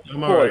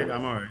 I'm all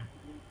right.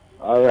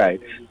 All right.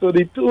 So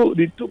the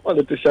two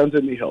politicians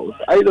in the house,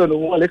 I don't know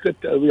what they could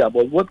tell me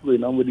about what's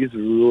going on with these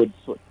roads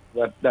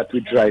that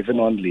we're driving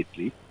on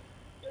lately.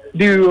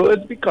 The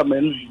roads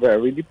becoming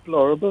very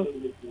deplorable.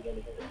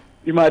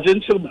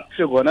 Imagine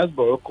Shoguna's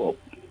Borough Corp.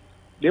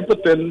 They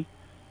put in,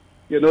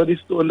 the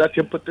stone that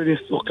you put in your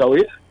soak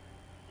away.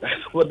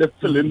 That's what they're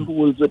filling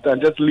holes with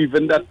and just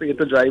leaving that for you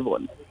to drive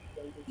on.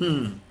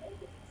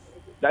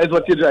 That is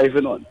what you're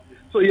driving on.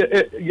 So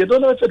you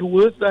don't know if it's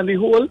worse than the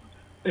hole.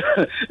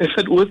 If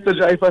it was to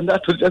drive on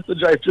that, or just to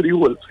drive to the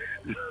hole.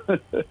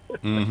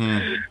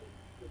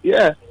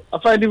 Yeah, I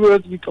find the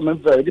roads becoming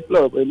very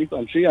deplorable in the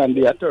country, and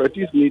the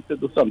authorities need to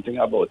do something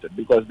about it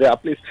because they are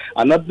placed.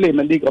 I'm not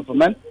blaming the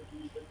government,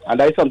 and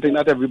that is something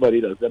that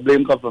everybody does. They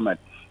blame government.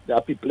 There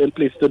are people in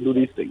place to do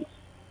these things.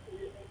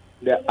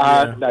 There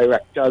are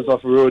directors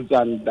of roads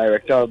and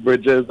director of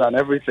bridges and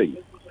everything,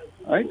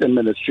 right? The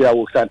Ministry of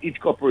Works and each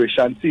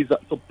corporation is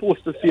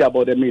supposed to see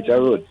about the major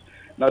roads.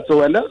 Not so,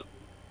 Wendell?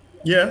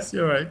 Yes,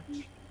 you're right.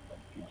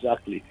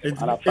 Exactly. It's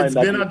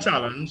been a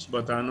challenge,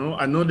 but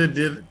I know they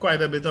did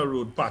quite a bit of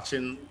road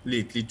patching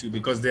lately too,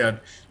 because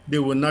they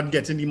were not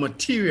getting the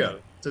material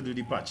to do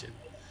the patching,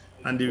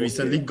 and they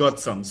recently got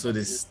some, so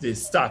they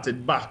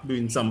started back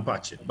doing some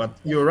patching. But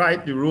you're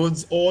right, the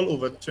roads all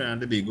over Trinidad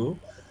and Tobago,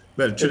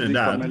 well,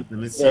 Trinidad, let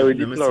me see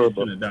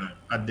Trinidad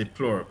are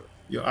deplorable.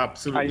 You're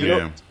absolutely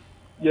right.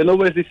 You know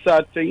where's the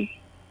sad thing?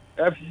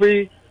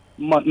 Every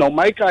month, now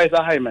my car is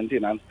a high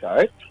maintenance car,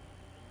 right?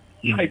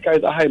 My car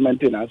is a high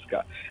maintenance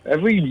car.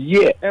 Every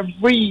year,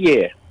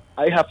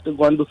 I have to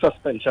go and do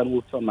suspension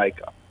works on my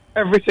car.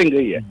 Every single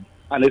year.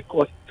 And it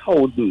costs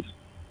thousands,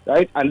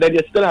 right? And then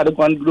you still have to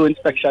go and do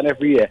inspection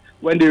every year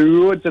when the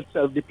roads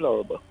itself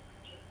deplorable.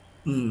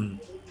 You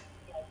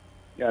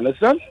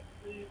understand?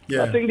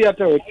 Yeah. I think the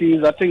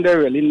authorities, they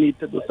really need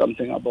to do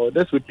something about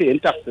this. We're paying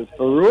taxes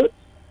for roads.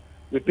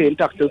 We're paying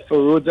taxes for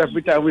roads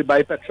every time we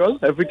buy petrol,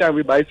 every time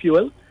we buy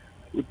fuel.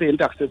 We're paying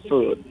taxes for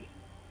roads.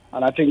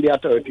 And I think the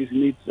authorities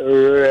need to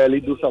really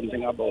do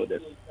something about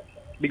this.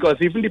 Because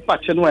even the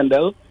patching,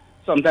 Wendell,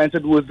 sometimes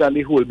it worse than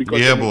the hole.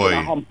 Because yeah, boy.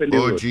 A hump in the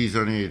road. Geez,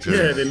 on it.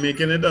 Yeah, they're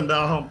making it under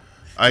a hump.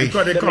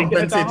 Because they're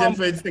compensating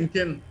for its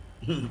thinking.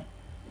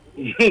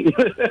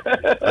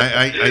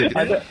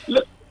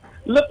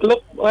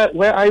 Look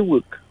where I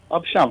work,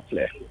 up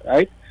Champlain,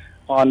 right?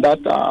 On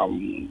that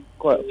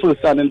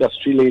First and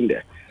Industry Lane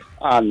there.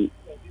 And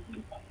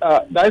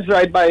that's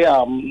right by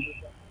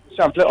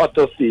Champlain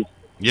Auto Steve.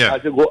 Yeah.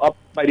 As you go up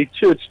by the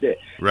church there.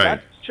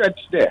 Right.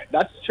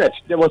 That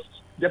stretch, they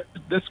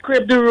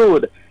scraped the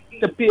road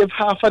to pave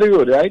half of the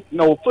road, right?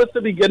 Now, first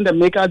to begin, they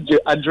make a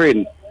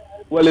drain.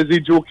 Well, it's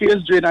the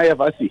jokiest drain I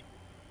ever see,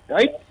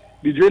 right?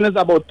 The drain is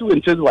about 2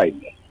 inches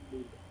wide,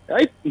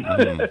 right?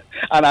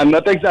 And I'm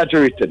not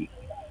exaggerating.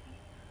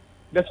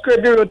 They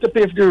scraped the road to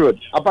pave the road.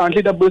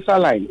 Apparently, the bus are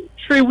line.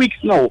 3 weeks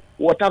now,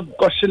 water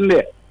gushing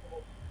there.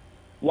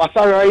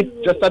 Water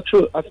right, just a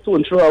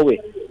stone throw away.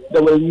 They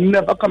will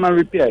never come and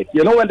repair it.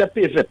 You know when they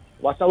pave it,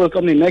 water will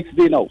come the next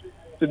day now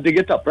to dig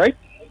it up, right?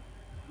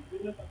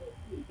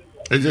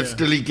 Is it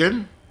still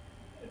leaking?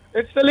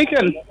 It's still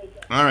leaking.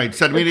 All right,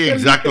 send me the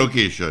exact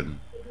location.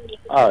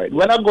 All right,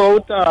 when I go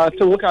out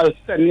to work, I'll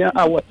send you a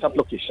WhatsApp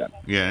location.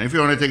 Yeah, and if you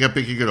want to take a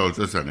pic, you could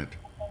also send it.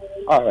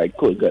 All right,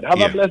 cool, good.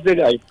 Have a blessed day,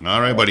 guys.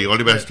 All right, buddy, all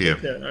the best here.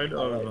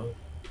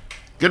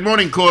 Good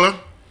morning, caller.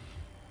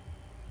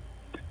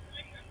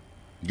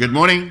 Good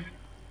morning.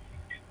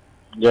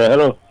 Yeah,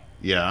 hello.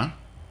 Yeah.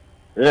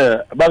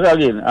 Yeah, back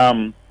again.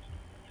 I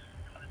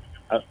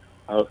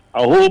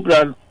hope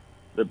that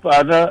the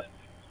partner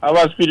have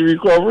a speedy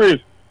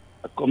recovery.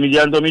 A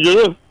comedian Tommy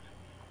Joseph.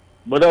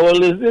 But I was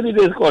listening to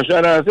this discussion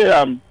and I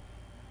say,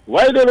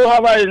 why they don't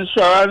have an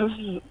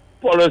insurance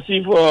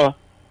policy for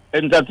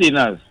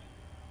entertainers?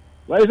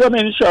 Why some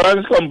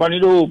insurance company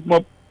don't open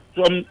up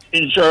some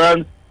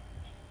insurance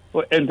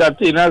for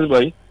entertainers,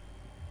 boy?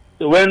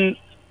 So when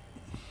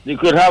they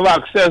could have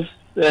access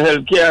to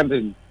healthcare and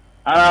things.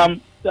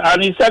 And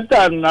the sector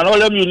and all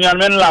them union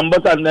men,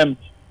 Lambert and them,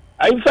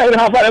 I find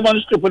half of them on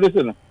strip of this.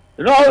 You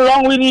know how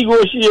long we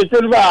negotiating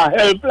for a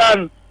health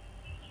plan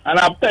and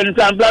a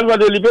pension plan for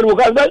the living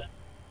workers, boy?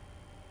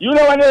 You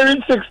know when they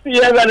reach 60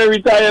 years and they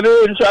retire,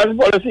 the insurance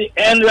policy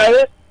ends,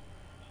 right?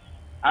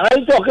 And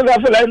I talking to a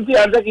fellow and he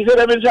said the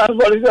insurance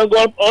policy will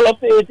go up all up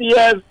to 80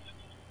 years.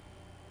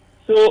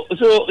 So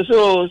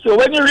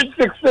when you reach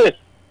 60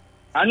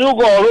 and you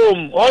go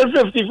home, all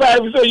 55,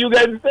 so you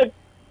get sick.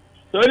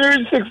 So when you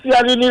reach 60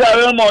 and you need a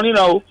little money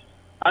now,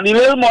 and the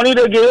little money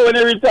they give you when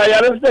you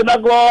retire, they still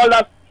not go all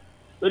that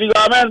to the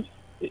government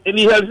in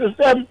the health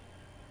system.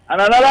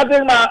 And another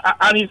thing,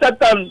 and he said,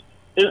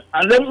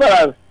 and them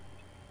fellas,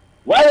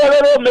 Why they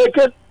don't make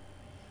it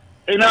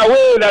in a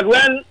way that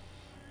when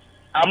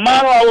a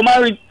man or a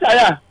woman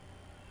retire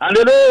and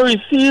they don't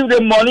receive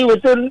the money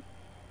within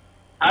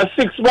a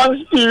 6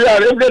 months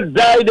period, if they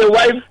die, the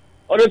wife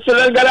or the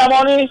children get their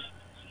money,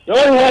 the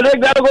only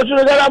headache that go through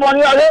to get their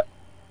money out of it.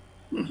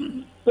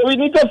 So we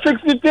need to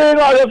fix the thing,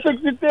 or they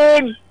fix the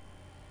thing.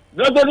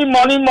 Not only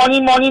money,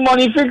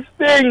 fix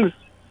things.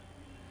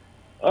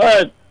 All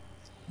right.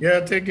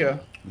 Yeah, take care.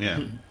 Yeah.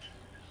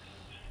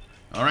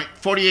 All right,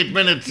 48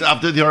 minutes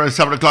after the hour of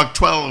 7 o'clock,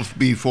 12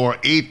 before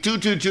 8,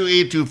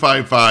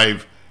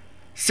 222-8255,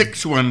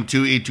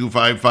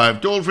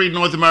 612-8255. Toll-free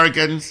North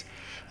Americans,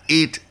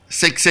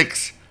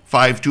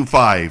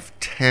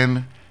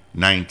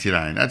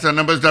 866-525-1099. That's our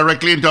numbers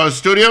directly into our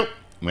studio,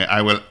 where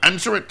I will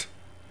answer it.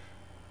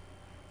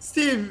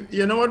 Steve,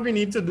 you know what we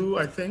need to do,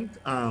 I think?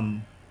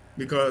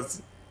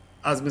 Because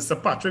as Mr.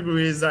 Patrick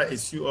raised that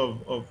issue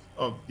of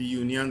the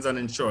unions and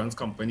insurance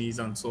companies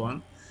and so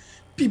on,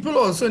 people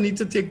also need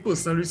to take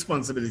personal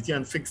responsibility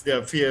and fix their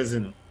affairs,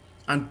 and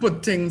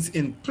put things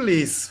in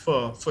place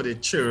for the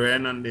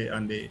children and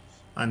the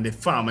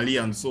family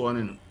and so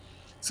on,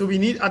 So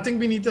I think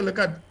we need to look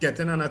at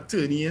getting an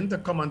attorney in to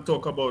come and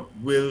talk about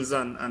wills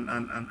and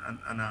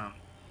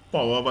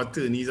power of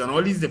attorneys and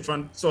all these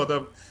different sort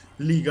of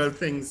legal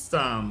things.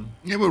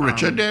 Yeah, but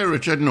Richard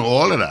know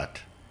all of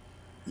that.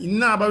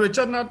 Nah, but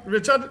Richard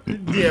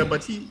there,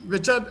 but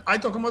I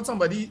talk about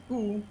somebody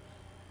who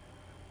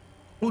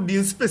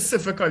deals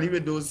specifically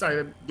with those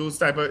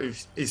type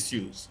of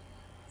issues.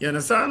 You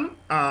understand?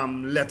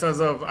 Letters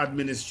of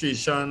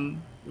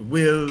administration,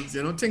 wills,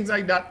 things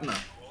like that now.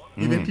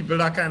 Even people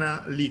that kind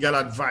of legal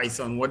advice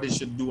on what they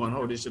should do and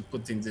how they should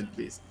put things in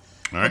place.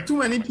 All right. But too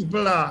many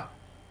people are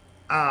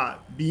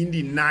being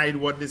denied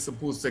what they're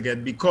supposed to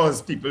get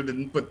because people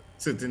didn't put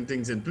certain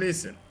things in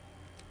place.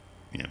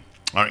 Yeah.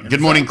 All right.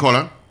 Good morning,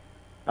 caller.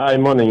 Hi,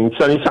 morning.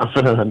 Sunny San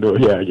Fernando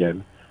here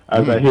again.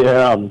 As I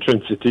hear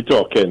Trinity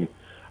talking.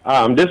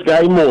 This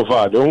guy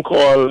Mova,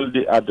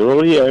 I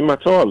don't hear him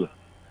at all.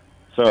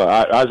 So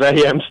as I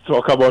hear him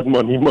talk about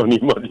money now,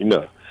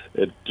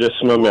 it's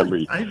just my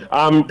memory.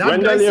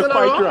 Wendell, you're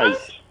quite right.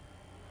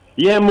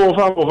 Yeah,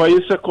 Mova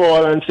used to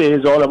call and say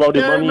it's all about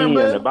the money and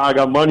the bag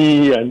of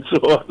money and so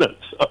on and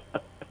so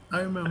on. I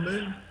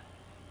remember.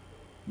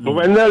 But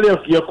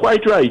Wendell, you're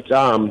quite right.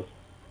 I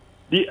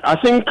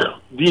think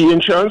the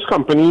insurance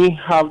company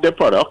have their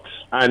products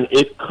and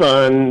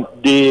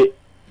they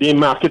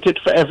market it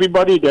for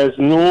everybody. There's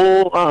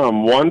no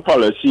one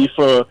policy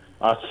for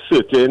a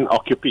certain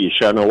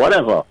occupation or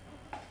whatever,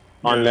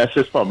 unless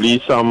it's probably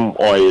some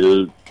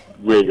oil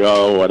rigger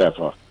or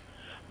whatever.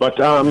 But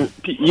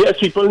yes,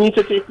 people need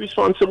to take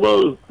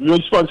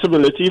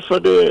responsibility for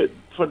the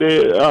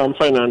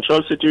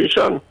financial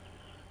situation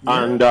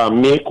and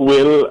make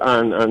will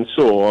and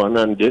so on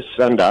and this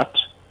and that.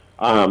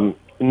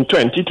 In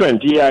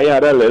 2020, I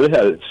had a little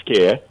health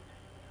scare.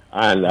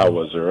 And I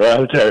was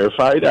real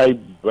terrified. I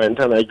went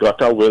and I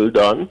got a will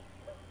done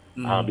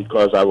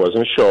because I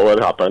wasn't sure what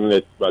happened.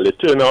 It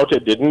turned out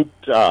it didn't.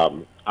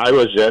 I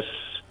was just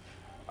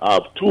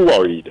too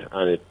worried,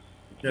 and it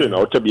turned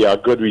out to be a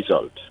good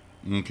result.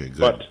 Okay,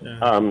 good.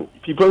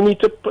 But people need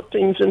to put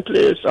things in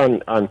place,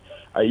 and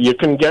you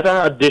can get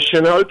an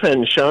additional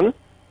pension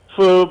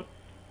for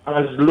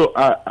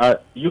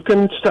you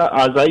can start,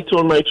 as I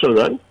told my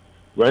children,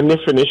 when they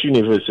finish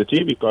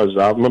university, because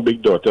I have my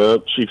big daughter,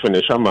 she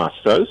finished her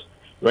master's.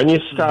 When you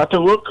start to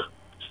work,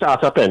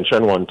 start a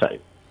pension one time.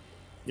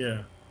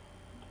 Yeah.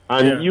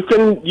 And you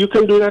can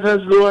do that as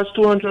low as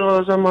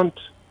 $200 a month.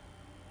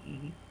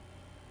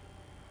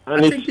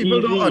 And I think people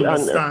don't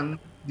understand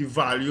the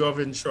value of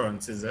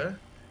insurances,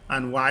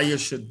 and why you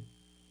should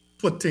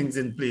put things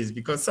in place.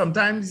 Because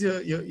sometimes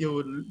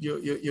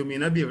you may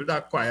not be able to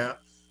acquire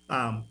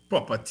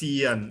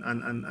property and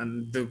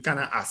the kind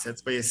of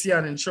assets, but you see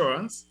an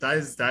insurance that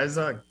is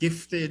a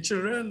gift to your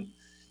children.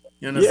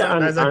 You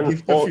understand? That's a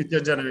gift to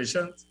future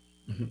generations.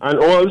 And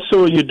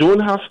also, you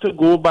don't have to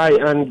go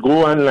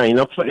and line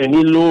up for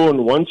any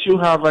loan. Once you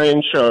have an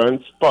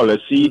insurance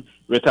policy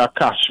with a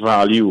cash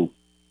value,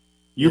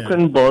 you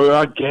can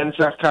borrow against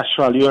that cash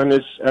value and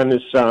it's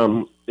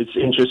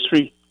interest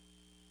free.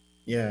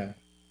 Yeah.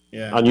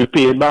 And you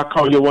pay it back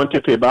how you want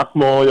to pay back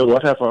more or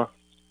whatever.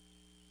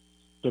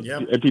 So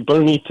people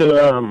need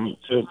to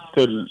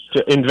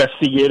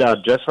investigate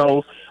that, just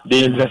how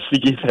they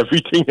investigate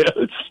everything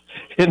else.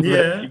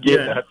 Investigate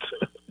that.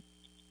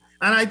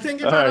 And I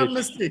think, if I'm not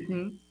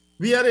mistaken,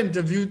 we had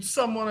interviewed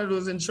one of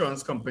those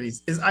insurance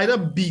companies. It's either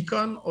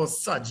Beacon or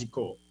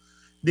Sagicor.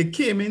 They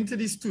came into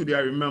the studio.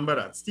 I remember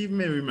that. Steve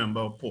may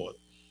remember, Paul.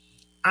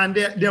 And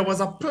there was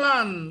a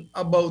plan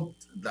about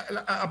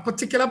a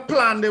particular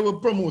plan they were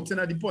promoting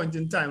at the point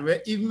in time,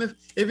 where even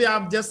if you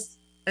have just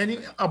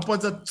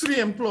upwards of 3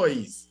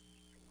 employees,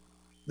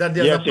 that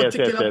there's a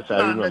particular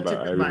plan that you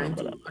can buy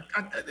into.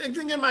 I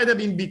think it might have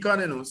been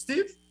Beacon,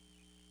 Steve?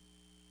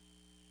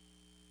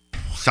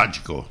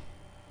 Sagicor.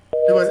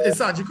 It's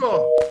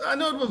Sagicor. I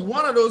know it was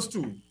one of those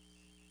two.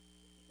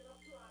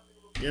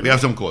 We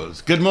have some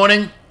calls. Good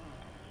morning.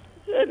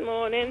 Good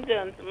morning,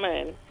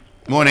 gentlemen.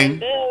 Morning.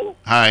 Then,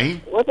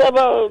 Hi. what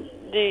about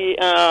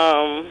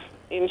the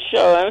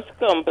insurance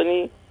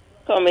company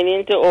coming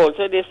in to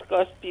also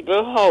discuss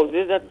people's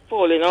houses that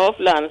falling off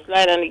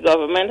landslide and the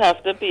government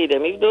have to pay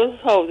them? If those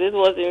houses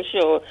was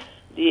insured,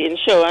 the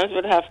insurance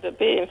would have to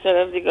pay instead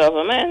of the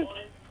government.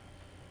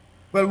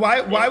 Well,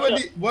 why would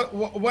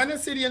when you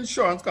say the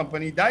insurance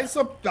company, dies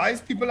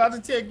people have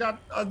to take that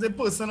as their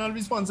personal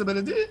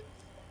responsibility?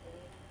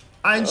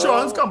 An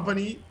insurance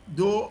company,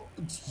 though,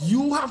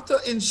 you have to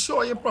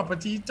insure your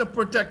property to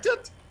protect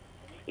it.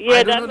 Yeah,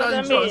 I that's don't know what that I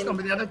insurance mean.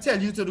 company had to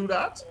tell you to do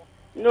that.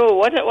 No,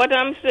 what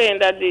I'm saying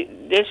that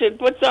they should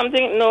put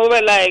something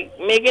like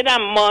make it a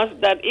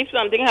must that if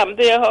something happened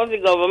to your house, the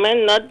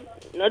government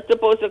not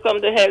supposed to come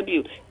to help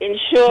you.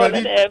 Ensure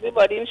that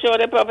everybody insure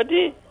their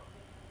property.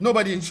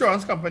 Nobody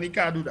insurance company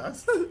can't do that.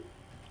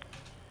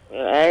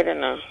 I don't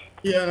know.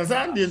 You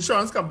understand? The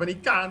insurance company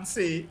can't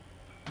say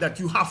that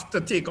you have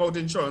to take out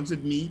insurance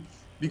with me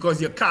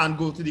because you can't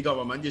go to the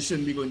government. You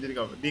shouldn't be going to the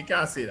government. They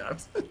can't say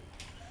that.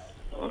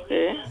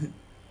 Okay.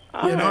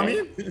 You know what I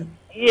mean?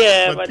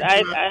 Yeah, but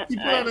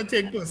people have to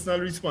take personal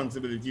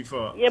responsibility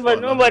for. Yeah, but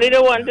nobody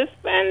don't want to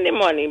spend the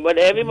money. But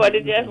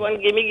everybody just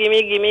want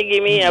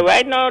gimme. And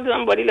right now,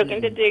 somebody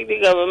looking to take the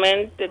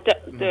government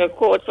to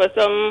court for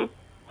some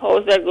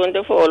house that's going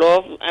to fall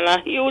off, and a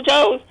huge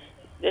house.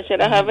 They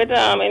should have it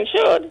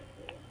insured.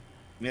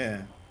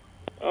 Yeah.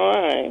 All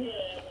right.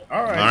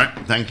 All right.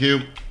 Thank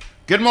you.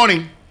 Good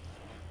morning.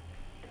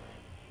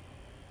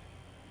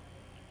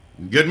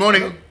 Good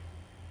morning.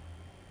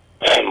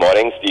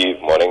 Morning, Steve.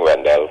 Morning,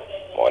 Wendell.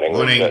 Morning.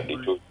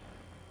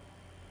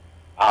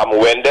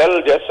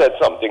 Wendell just said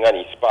something and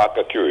he sparked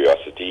a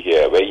curiosity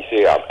here where he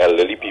say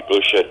elderly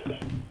people should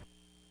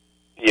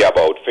hear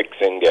about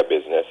fixing their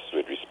business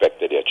with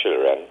respect to their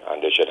children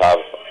and they should have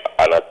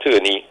an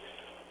attorney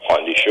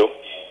on the show.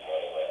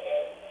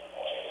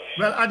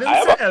 Well, I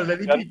didn't say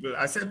elderly people.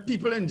 I said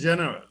people in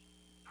general.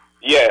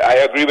 Yeah, I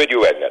agree with you,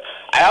 Wendell.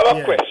 I have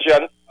a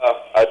question,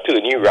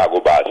 Attorney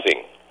Raghubar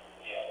Singh.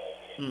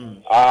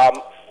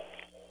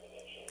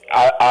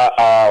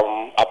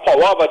 A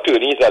power of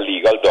attorney is a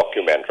legal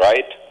document,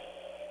 right?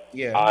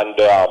 Yeah. And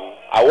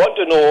I want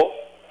to know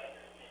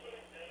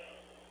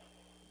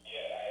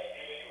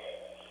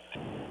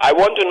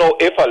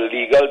if a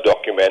legal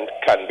document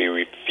can be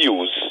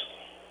refused,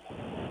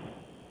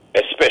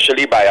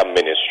 especially by a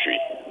ministry.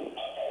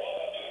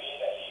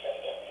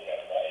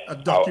 A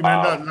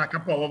document that like a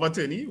power of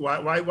attorney?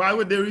 Why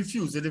would they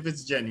refuse it if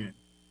it's genuine?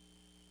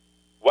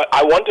 Well,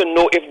 I want to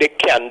know if they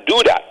can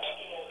do that.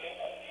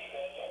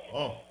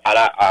 Oh. And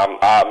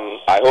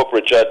I hope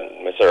Richard,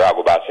 Mr.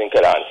 Raghubar Singh,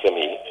 could answer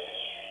me.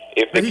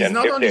 But he's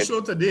not on the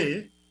show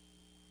today.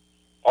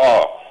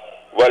 Oh,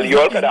 well, you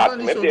all could ask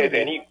him if there's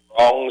any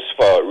grounds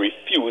for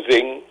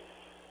refusing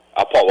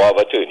a power of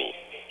attorney.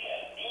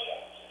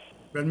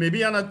 Well,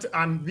 maybe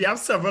we have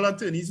several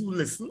attorneys who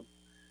listen.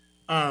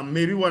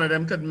 Maybe one of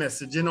them could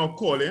message in or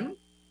call in.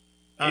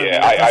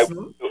 I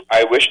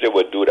wish they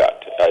would do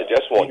that. I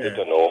just wanted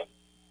to know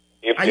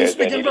if there's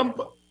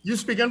you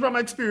speaking from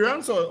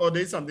experience or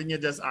there's something you're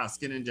just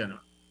asking in general?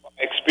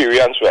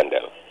 Experience,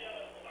 Wendell.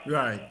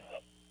 Right.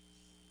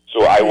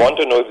 So I want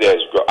to know if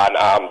there's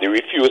the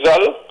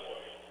refusal.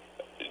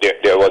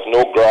 There was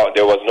no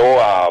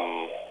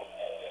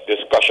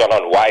discussion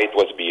on why it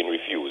was being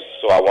refused.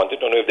 So I wanted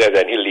to know if there's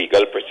any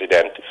legal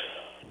precedent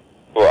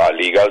for a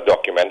legal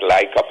document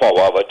like a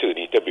power of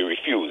attorney to be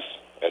refused,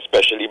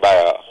 especially by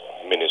a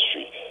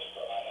ministry.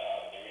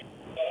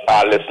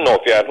 Listen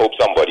off here and hope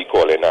somebody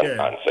call in and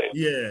answer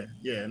it.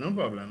 Yeah, no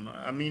problem.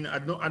 I mean, I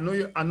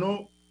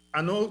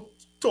know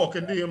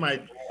talking to you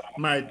might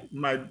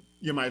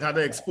have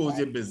to expose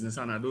your business,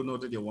 and I don't know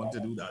that you want to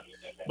do that.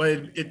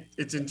 But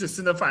it's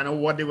interesting to find out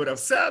what they would have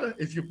said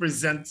if you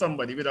present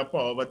somebody with a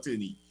power of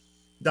attorney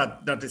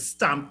that is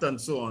stamped and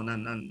so on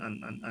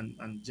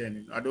and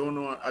genuine. I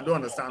don't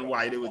understand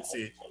why they would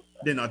say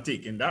they're not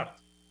taking that.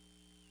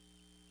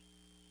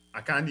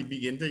 I can't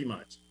begin to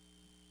imagine.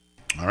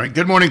 All right.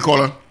 Good morning,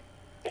 caller.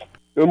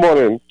 Good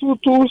morning. Two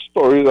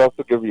stories I have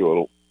to give you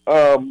all.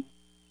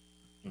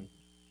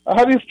 I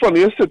had the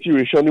funniest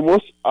situation, the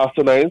most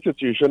asinine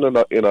situation in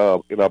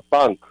a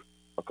bank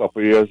a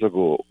couple of years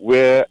ago,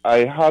 where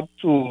I had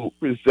to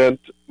present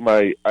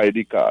my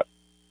ID card,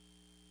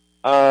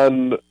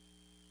 and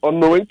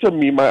unknowing to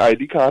me, my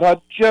ID card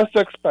had just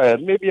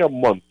expired, maybe a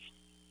month.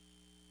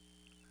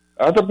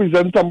 I had to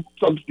present some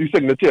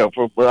signature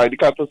for my ID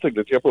card for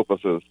signature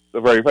purposes,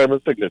 to verify my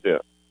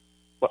signature.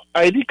 My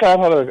ID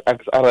card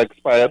had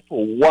expired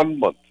for 1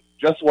 month,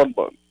 just 1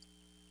 month.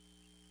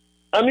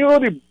 And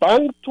the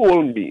bank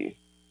told me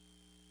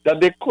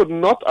that they could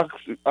not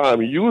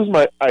use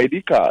my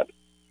ID card.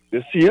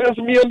 The seal is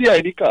me on the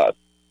ID card.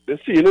 The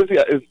seal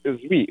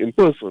is me in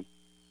person.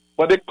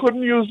 But they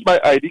couldn't use my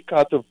ID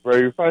card to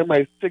verify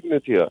my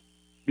signature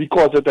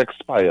because it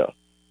expired.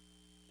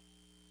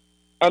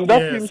 And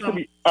that seems to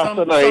be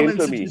asinine to me.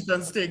 Some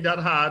institutions take that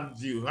hard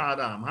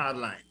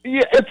line.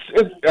 Yeah,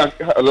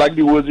 it's like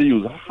the words you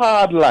use,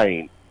 hard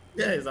line.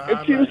 Yeah, it's a hard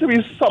It seems to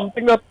be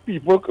something that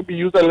people could be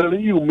used a little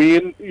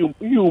human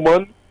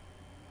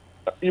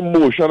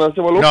emotion and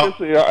say, well, okay,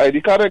 so your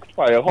ID card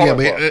expire. Yeah,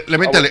 but let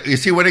me tell you, you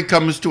see, when it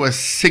comes to a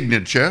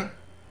signature,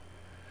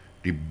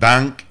 the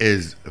bank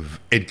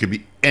it could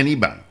be any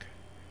bank.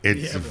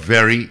 It's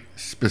very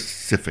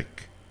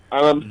specific.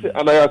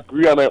 And I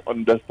agree and I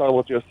understand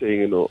what you're saying,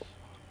 you know.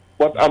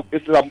 But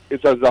it's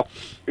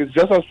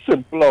just as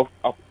simple of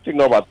a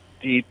thing of a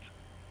date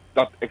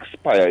that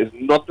expires.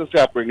 It's not to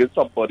say I bring in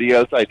somebody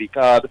else's ID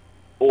card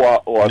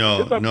or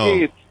no. It's a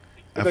date.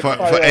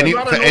 For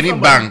any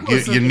bank,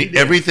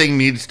 everything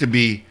needs to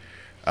be.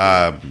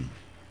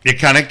 You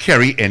cannot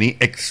carry any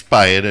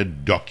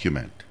expired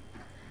document.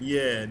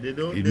 Yeah, they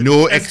don't.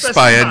 No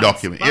expired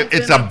document.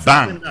 It's a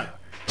bank.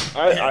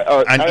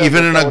 And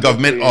even in a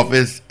government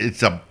office,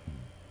 it's a,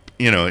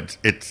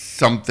 it's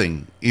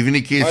something. Even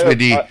in case with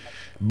the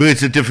birth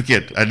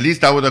certificate, at least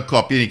that with a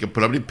copy, you can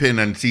put up the pin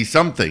and see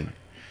something.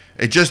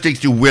 It just takes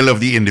the will of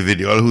the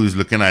individual who's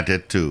looking at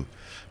it too.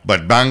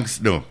 But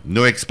banks, no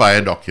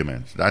expired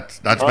documents. That's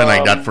been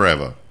like that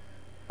forever.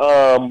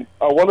 I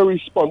want to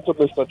respond to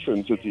Mr.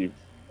 Trinity.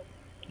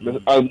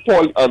 And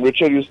Paul and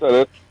Richard, you said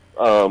it.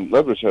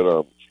 Not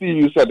Richard. Steve,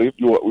 you said it.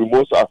 You were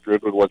most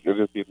accurate with what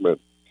your statement.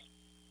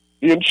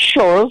 The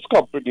insurance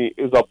company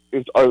is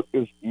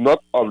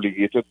not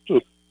obligated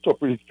to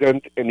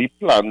present any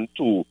plan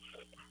to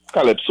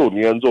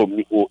Calypsonians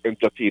or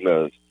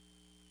entertainers.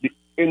 The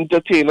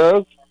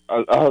entertainers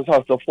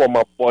has to form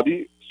a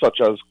body such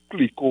as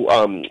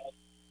Clico,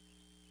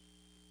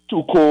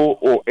 Tuco,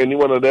 or any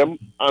one of them,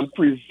 and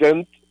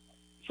present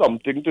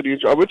something to the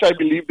insurance, which I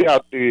believe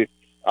at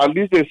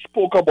least they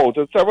spoke about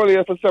it. For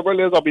several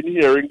years I've been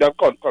hearing that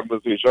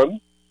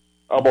conversation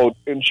about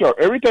insurance.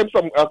 Every time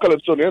some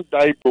Calypsonians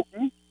die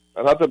broken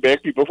and have to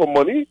beg people for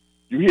money,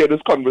 you hear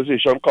this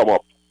conversation come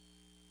up,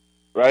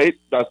 right?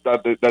 That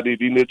they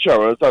need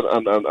insurance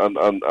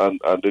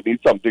and they need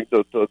something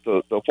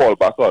to fall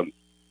back on.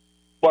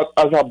 But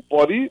as a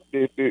body,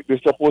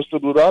 they're supposed to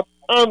do that.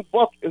 And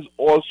what is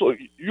also,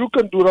 you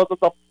can do that as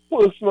a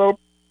personal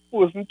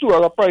person too,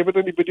 as a private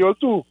individual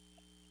too.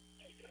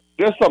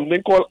 There's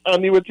something called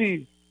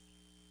annuity,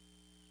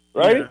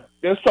 right? Yeah.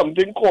 There's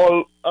something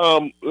called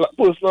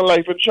personal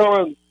life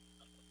insurance.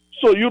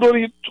 So you don't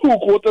need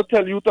Tuco to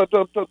tell you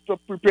to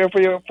prepare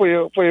for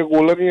your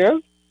golden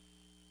years.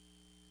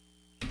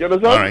 You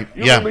understand? All right.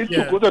 You don't need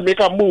Tuco to make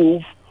a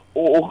move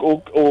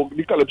or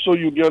the Calypso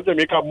Union to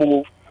make a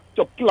move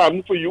to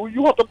plan for you.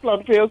 You have to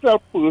plan for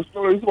yourself,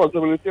 personal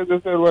responsibility, as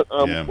I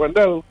said,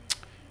 Wendell.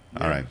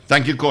 All right.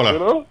 Thank you,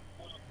 caller.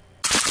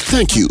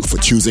 Thank you for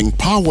choosing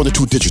Power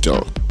 102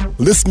 Digital.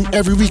 Listen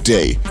every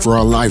weekday for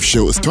our live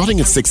show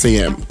starting at 6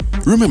 a.m.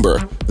 Remember,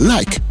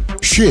 like,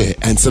 share,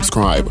 and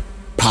subscribe.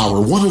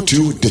 Power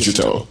 102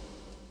 Digital.